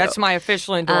 Thank you. That's my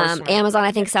official endorsement. Amazon,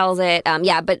 I think, sells it.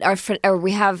 But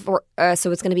we have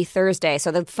so it's going to be Thursday.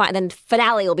 So then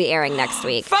finale will be airing next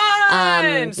week.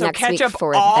 Fun! So next catch week up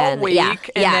for all then. week Yeah.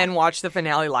 and Yeah. then watch the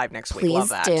finale live next week. Please Love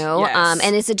that. do. Yes.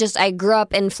 And it's just, I grew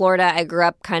up in Florida. I grew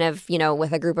up kind of,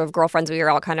 with a group of girlfriends. We were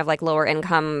all kind of like lower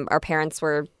income. Our parents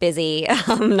were busy,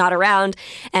 not around.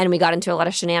 And we got into a lot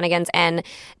of shenanigans. And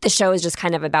the show is just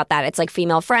kind of about that. It's like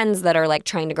female friends that are like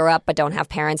trying to grow up but don't have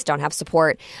parents, don't have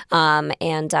support.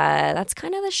 And that's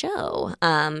kind of the show.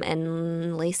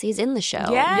 And Laci's in the show.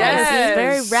 Yes.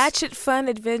 Very ratchet fun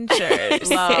adventures.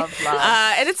 love.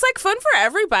 And it's like fun for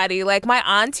everybody. Like my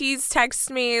aunties text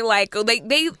me, like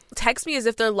they text me as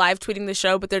if they're live tweeting the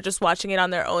show, but they're just watching it on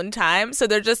their own time. So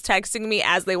they're just texting me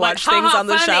as they watch things on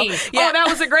the funny. show. Oh, that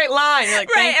was a great line. You're like,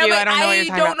 Right, thank you. and, like, I don't know where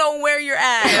you're talking know where you're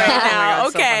at right now.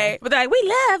 God, so Okay, funny. but they're like, we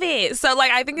love it. So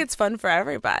like, I think it's fun for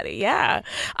everybody. Yeah.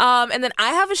 And then I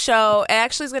have a show. It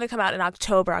actually is going to come out in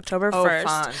October 1st.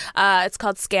 Fun. It's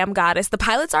called Scam Goddess. The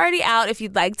pilot's already out. If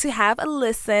you'd like to have a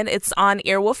listen, it's on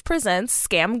Earwolf Presents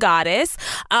Scam Goddess.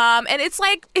 And it's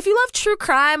like, if you love true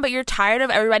crime, but you're tired of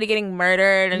everybody getting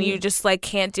murdered and you just like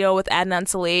can't deal with Adnan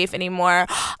Salif anymore,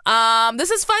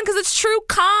 this is fun because it's true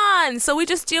con. So we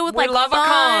just deal with We like love a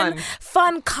con.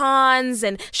 fun cons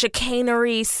and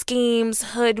chicanery, schemes,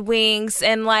 hoodwinks,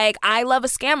 and like I love a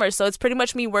scammer, so it's pretty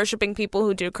much me worshiping people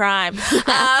who do crime.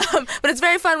 But it's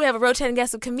very fun. We have a rotating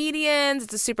guest of comedians.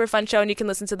 It's a super fun show, and you can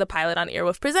listen to the pilot on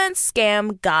Earwolf Presents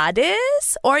Scam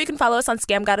Goddess, or you can follow us on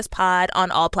Scam Goddess Pod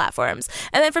on all platforms.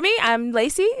 And then for me, I'm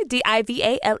Laci,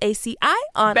 Divalaci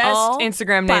on Best all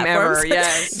Instagram name platforms. ever.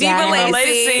 Yes. Diva Yes.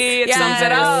 Laci. It sums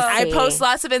it up. I post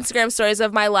lots of Instagram stories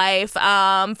of my life.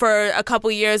 For a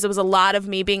couple years, it was a lot of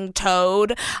me being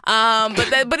towed.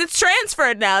 But it's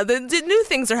transferred now. The new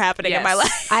things are happening in my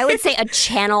life. I would say a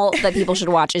channel that people should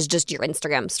watch is just your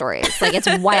Instagram stories. Like, it's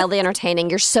wildly entertaining.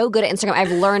 You're so good at Instagram.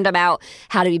 I've learned about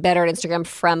how to be better at Instagram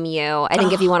from you. I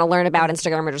think if you want to learn about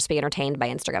Instagram or just be entertained by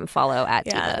Instagram, follow at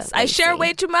Yes, Diva I Laci. share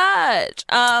way too much.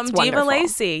 Diva wonderful.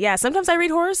 Laci. Yeah, sometimes I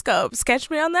read horoscopes. Catch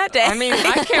me on that day. I mean,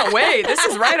 I can't wait. This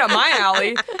is right up my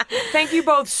alley. Thank you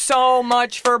both so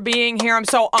much for being here. I'm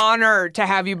so honored to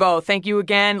have you both. Thank you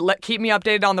again. Keep me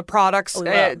updated on the products.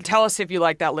 Tell us if you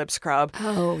like that lip scrub.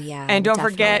 Oh, yeah. And don't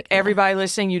definitely forget, gonna. everybody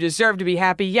listening, you deserve to be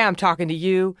happy. Yeah, I'm talking to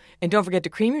you. And don't forget to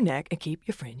cream your neck and keep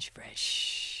your fringe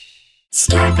fresh.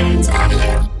 Scarpins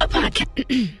Avenue.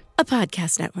 A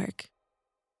podcast network.